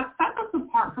 Now, what sets us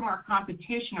apart from our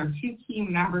competition are 2 key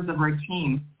members of our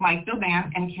team, Mike Doban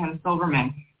and Ken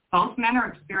Silverman. Both men are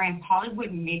experienced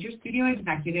Hollywood major studio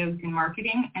executives in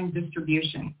marketing and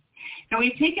distribution. Now,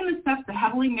 we've taken the steps to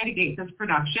heavily mitigate this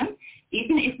production.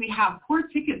 Even if we have poor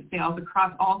ticket sales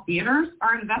across all theaters,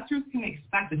 our investors can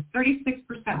expect a 36%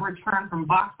 return from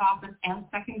box office and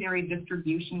secondary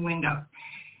distribution windows.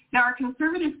 Now, our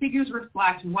conservative figures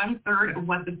reflect 1/3 of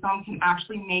what the film can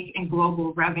actually make in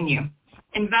global revenue.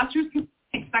 Investors can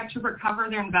expect to recover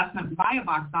their investment via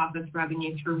box office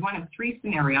revenue through one of 3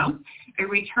 scenarios: a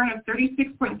return of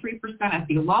 36.3% at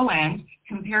the low end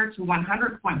compared to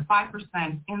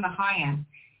 100.5% in the high end.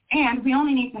 And we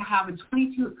only need to have a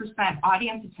 22%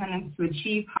 audience attendance to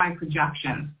achieve high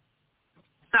projections.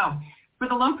 So for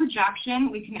the low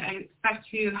projection, we can expect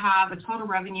to have a total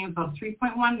revenue of about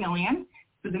 $3.1 million.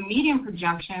 For the medium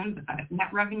projections,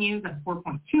 net revenues at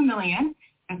 $4.2 million.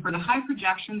 And for the high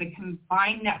projection, the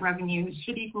combined net revenue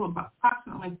should equal about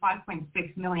approximately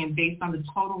 $5.6 million based on the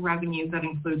total revenues that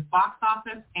includes box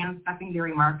office and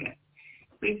secondary market.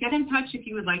 Please get in touch if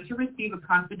you would like to receive a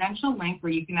confidential link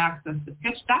where you can access the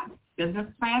pitch deck, business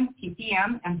plan,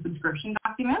 PPM, and subscription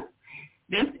documents.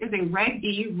 This is a Reg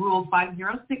D Rule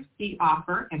 506C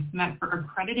offer. It's meant for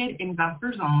accredited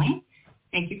investors only.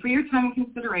 Thank you for your time and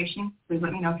consideration. Please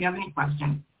let me know if you have any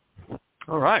questions.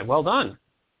 All right, well done.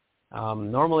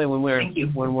 Normally when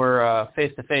we're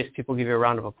face to face, people give you a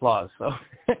round of applause. So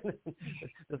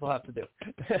this will have to do.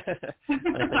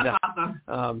 That's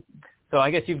awesome. So I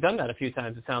guess you've done that a few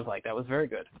times. It sounds like that was very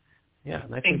good. Yeah,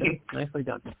 nicely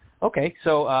done. Okay,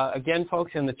 so again,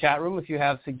 folks, in the chat room, if you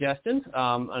have suggestions,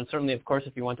 and certainly, of course,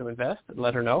 if you want to invest,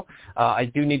 let her know. I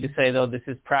do need to say, though, this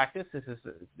is practice. This is,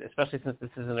 especially since this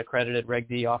is an accredited Reg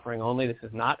D offering only, this is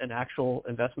not an actual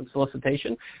investment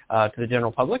solicitation to the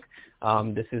general public.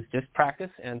 This is just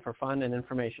practice and for fun and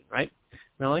information, right,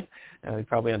 Melanie? You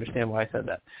probably understand why I said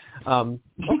that.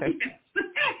 Okay.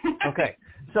 Okay.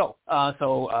 So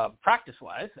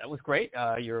practice-wise, that was great.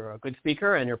 You're a good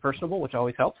speaker and you're personable, which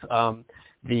always helps. So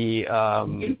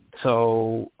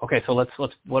let's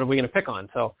what are we going to pick on?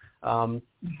 So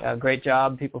great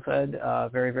job, people said.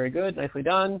 Very, very good. Nicely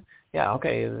done. Yeah.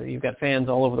 Okay. You've got fans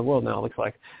all over the world now, it looks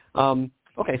like.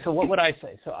 Okay. So what would I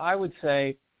say? So I would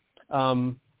say,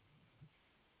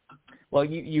 well,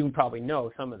 you probably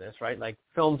know some of this, right? Like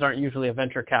films aren't usually a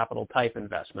venture capital type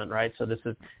investment, right? So this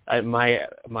is my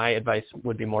advice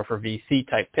would be more for VC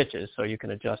type pitches, so you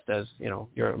can adjust as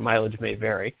your mileage may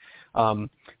vary. For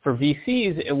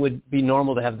VCs, it would be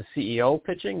normal to have the CEO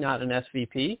pitching, not an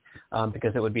SVP,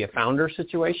 because it would be a founder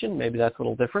situation. Maybe that's a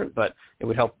little different, but it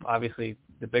would help. Obviously,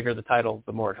 the bigger the title,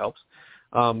 the more it helps.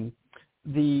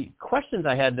 The questions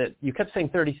I had that you kept saying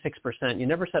 36%, you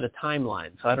never said a timeline.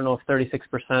 So I don't know if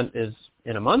 36% is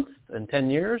in a month, in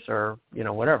 10 years, or,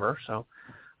 whatever. So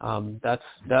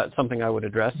that's something I would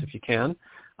address if you can.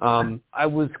 I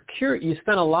was curious, you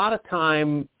spent a lot of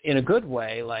time in a good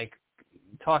way, like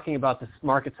talking about the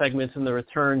market segments and the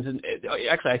returns. And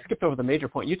actually, I skipped over the major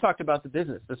point. You talked about the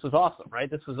business. This was awesome,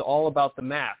 right? This was all about the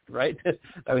math, right?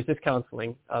 I was just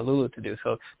counseling Lulu to do.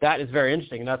 So that is very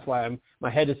interesting. And that's why my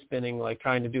head is spinning, like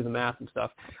trying to do the math and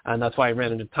stuff. And that's why I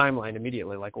ran into timeline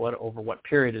immediately, like over what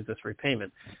period is this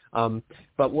repayment? So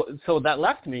that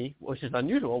left me, which is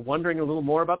unusual, wondering a little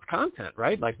more about the content,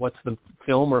 right? Like what's the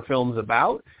film or films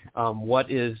about?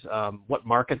 What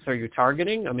markets are you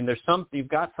targeting? I mean, you've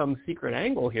got some secret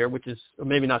angle here, which is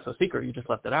maybe not so secret, you just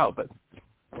left it out, but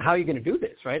how are you going to do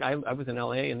this, right? I was in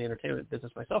LA in the entertainment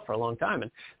business myself for a long time, and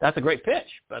that's a great pitch,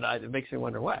 but it makes me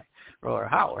wonder why or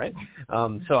how, right?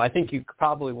 So I think you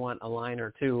probably want a line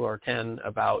or 2 or 10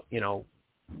 about,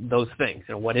 those things.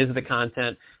 What is the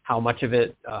content, how much of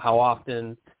it, how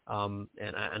often, and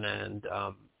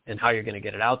how you're going to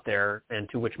get it out there and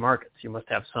to which markets. You must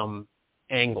have some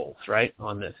angles, right,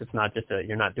 on this. It's not just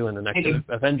you're not doing the next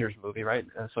Avengers movie, right?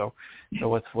 So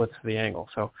what's the angle?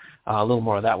 So a little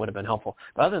more of that would have been helpful.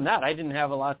 But other than that, I didn't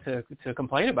have a lot to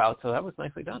complain about, so that was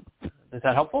nicely done. Is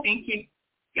that helpful? Thank you.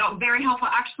 Yeah, very helpful.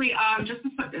 Actually, just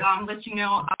to let you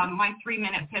know, my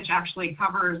 3-minute pitch actually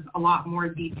covers a lot more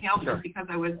detail just because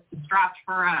I was strapped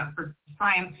for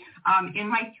time. In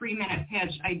my 3-minute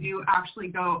pitch, I do actually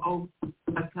go over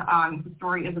what the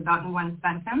story is about in one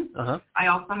sentence. I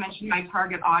also mention my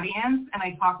target audience, and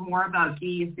I talk more about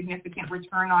the significant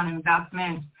return on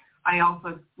investment. I also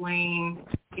explain,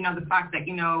 the fact that,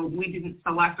 we didn't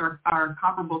select our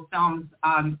comparable films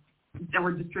that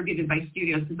were distributed by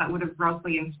studios because that would have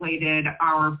grossly inflated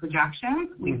our projections.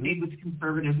 We stayed with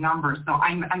conservative numbers. So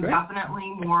I'm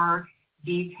definitely more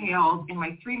detailed in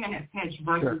my 3-minute pitch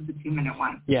versus the 2-minute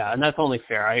one. Yeah, and that's only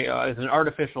fair. It's an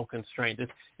artificial constraint.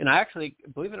 And I actually,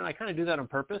 believe it or not, I kind of do that on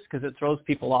purpose because it throws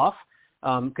people off.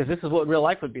 Because this is what real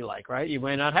life would be like, right? You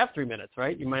might not have 3 minutes,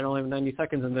 right? You might only have 90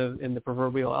 seconds in the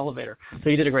proverbial elevator. So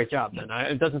you did a great job then.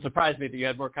 It doesn't surprise me that you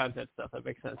had more content stuff. That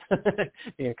makes sense.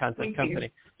 Being a content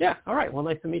company. Yeah. All right. Well,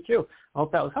 nice to meet you. I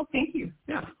hope that was helpful. Thank you.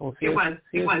 Yeah. We'll see It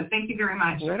you. was. Thank you very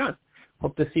much. Right on.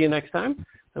 Hope to see you next time.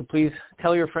 So please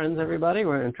tell your friends, everybody.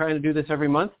 We're trying to do this every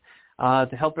month to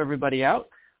help everybody out.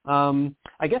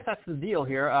 I guess that's the deal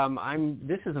here.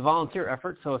 This is a volunteer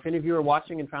effort, so if any of you are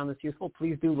watching and found this useful,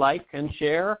 please do like and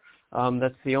share.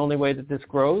 That's the only way that this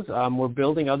grows. We're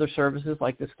building other services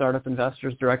like the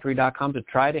StartupInvestorsDirectory.com to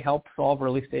try to help solve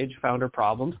early-stage founder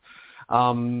problems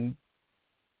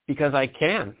because I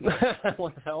can. I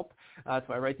want to help. That's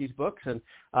why I write these books, and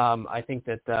I think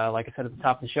that, like I said at the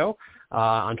top of the show,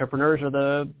 entrepreneurs are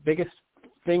the biggest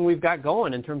thing we've got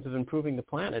going in terms of improving the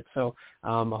planet. So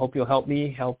I hope you'll help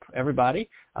me help everybody.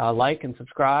 Like and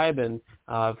subscribe, and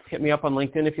hit me up on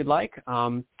LinkedIn if you'd like.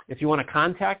 If you want to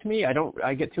contact me,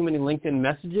 I get too many LinkedIn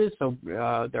messages, so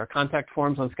there are contact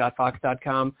forms on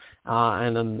scottfox.com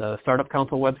and on the Startup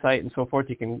Council website and so forth.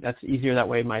 That's easier that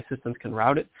way. My assistants can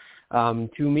route it to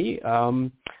me.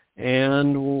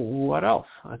 And what else?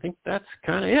 I think that's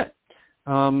kind of it.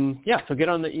 So get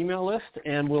on the email list,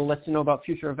 and we'll let you know about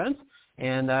future events.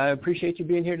 and I appreciate you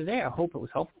being here today. I hope it was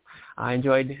helpful. I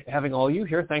enjoyed having all you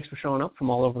here. Thanks for showing up from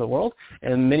all over the world,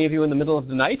 and many of you in the middle of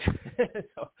the night.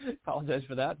 So apologize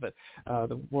for that, but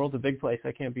the world's a big place.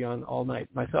 I can't be on all night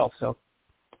myself. So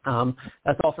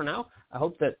that's all for now. I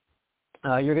hope that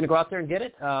you're going to go out there and get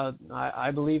it.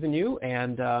 I believe in you,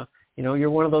 and you're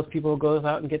one of those people who goes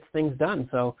out and gets things done.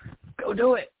 So go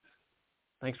do it.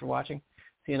 Thanks for watching.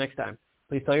 See you next time.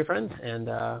 Please tell your friends, and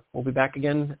we'll be back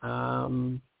again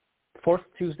fourth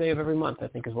Tuesday of every month, I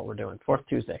think is what we're doing. Fourth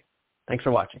Tuesday. Thanks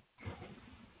for watching.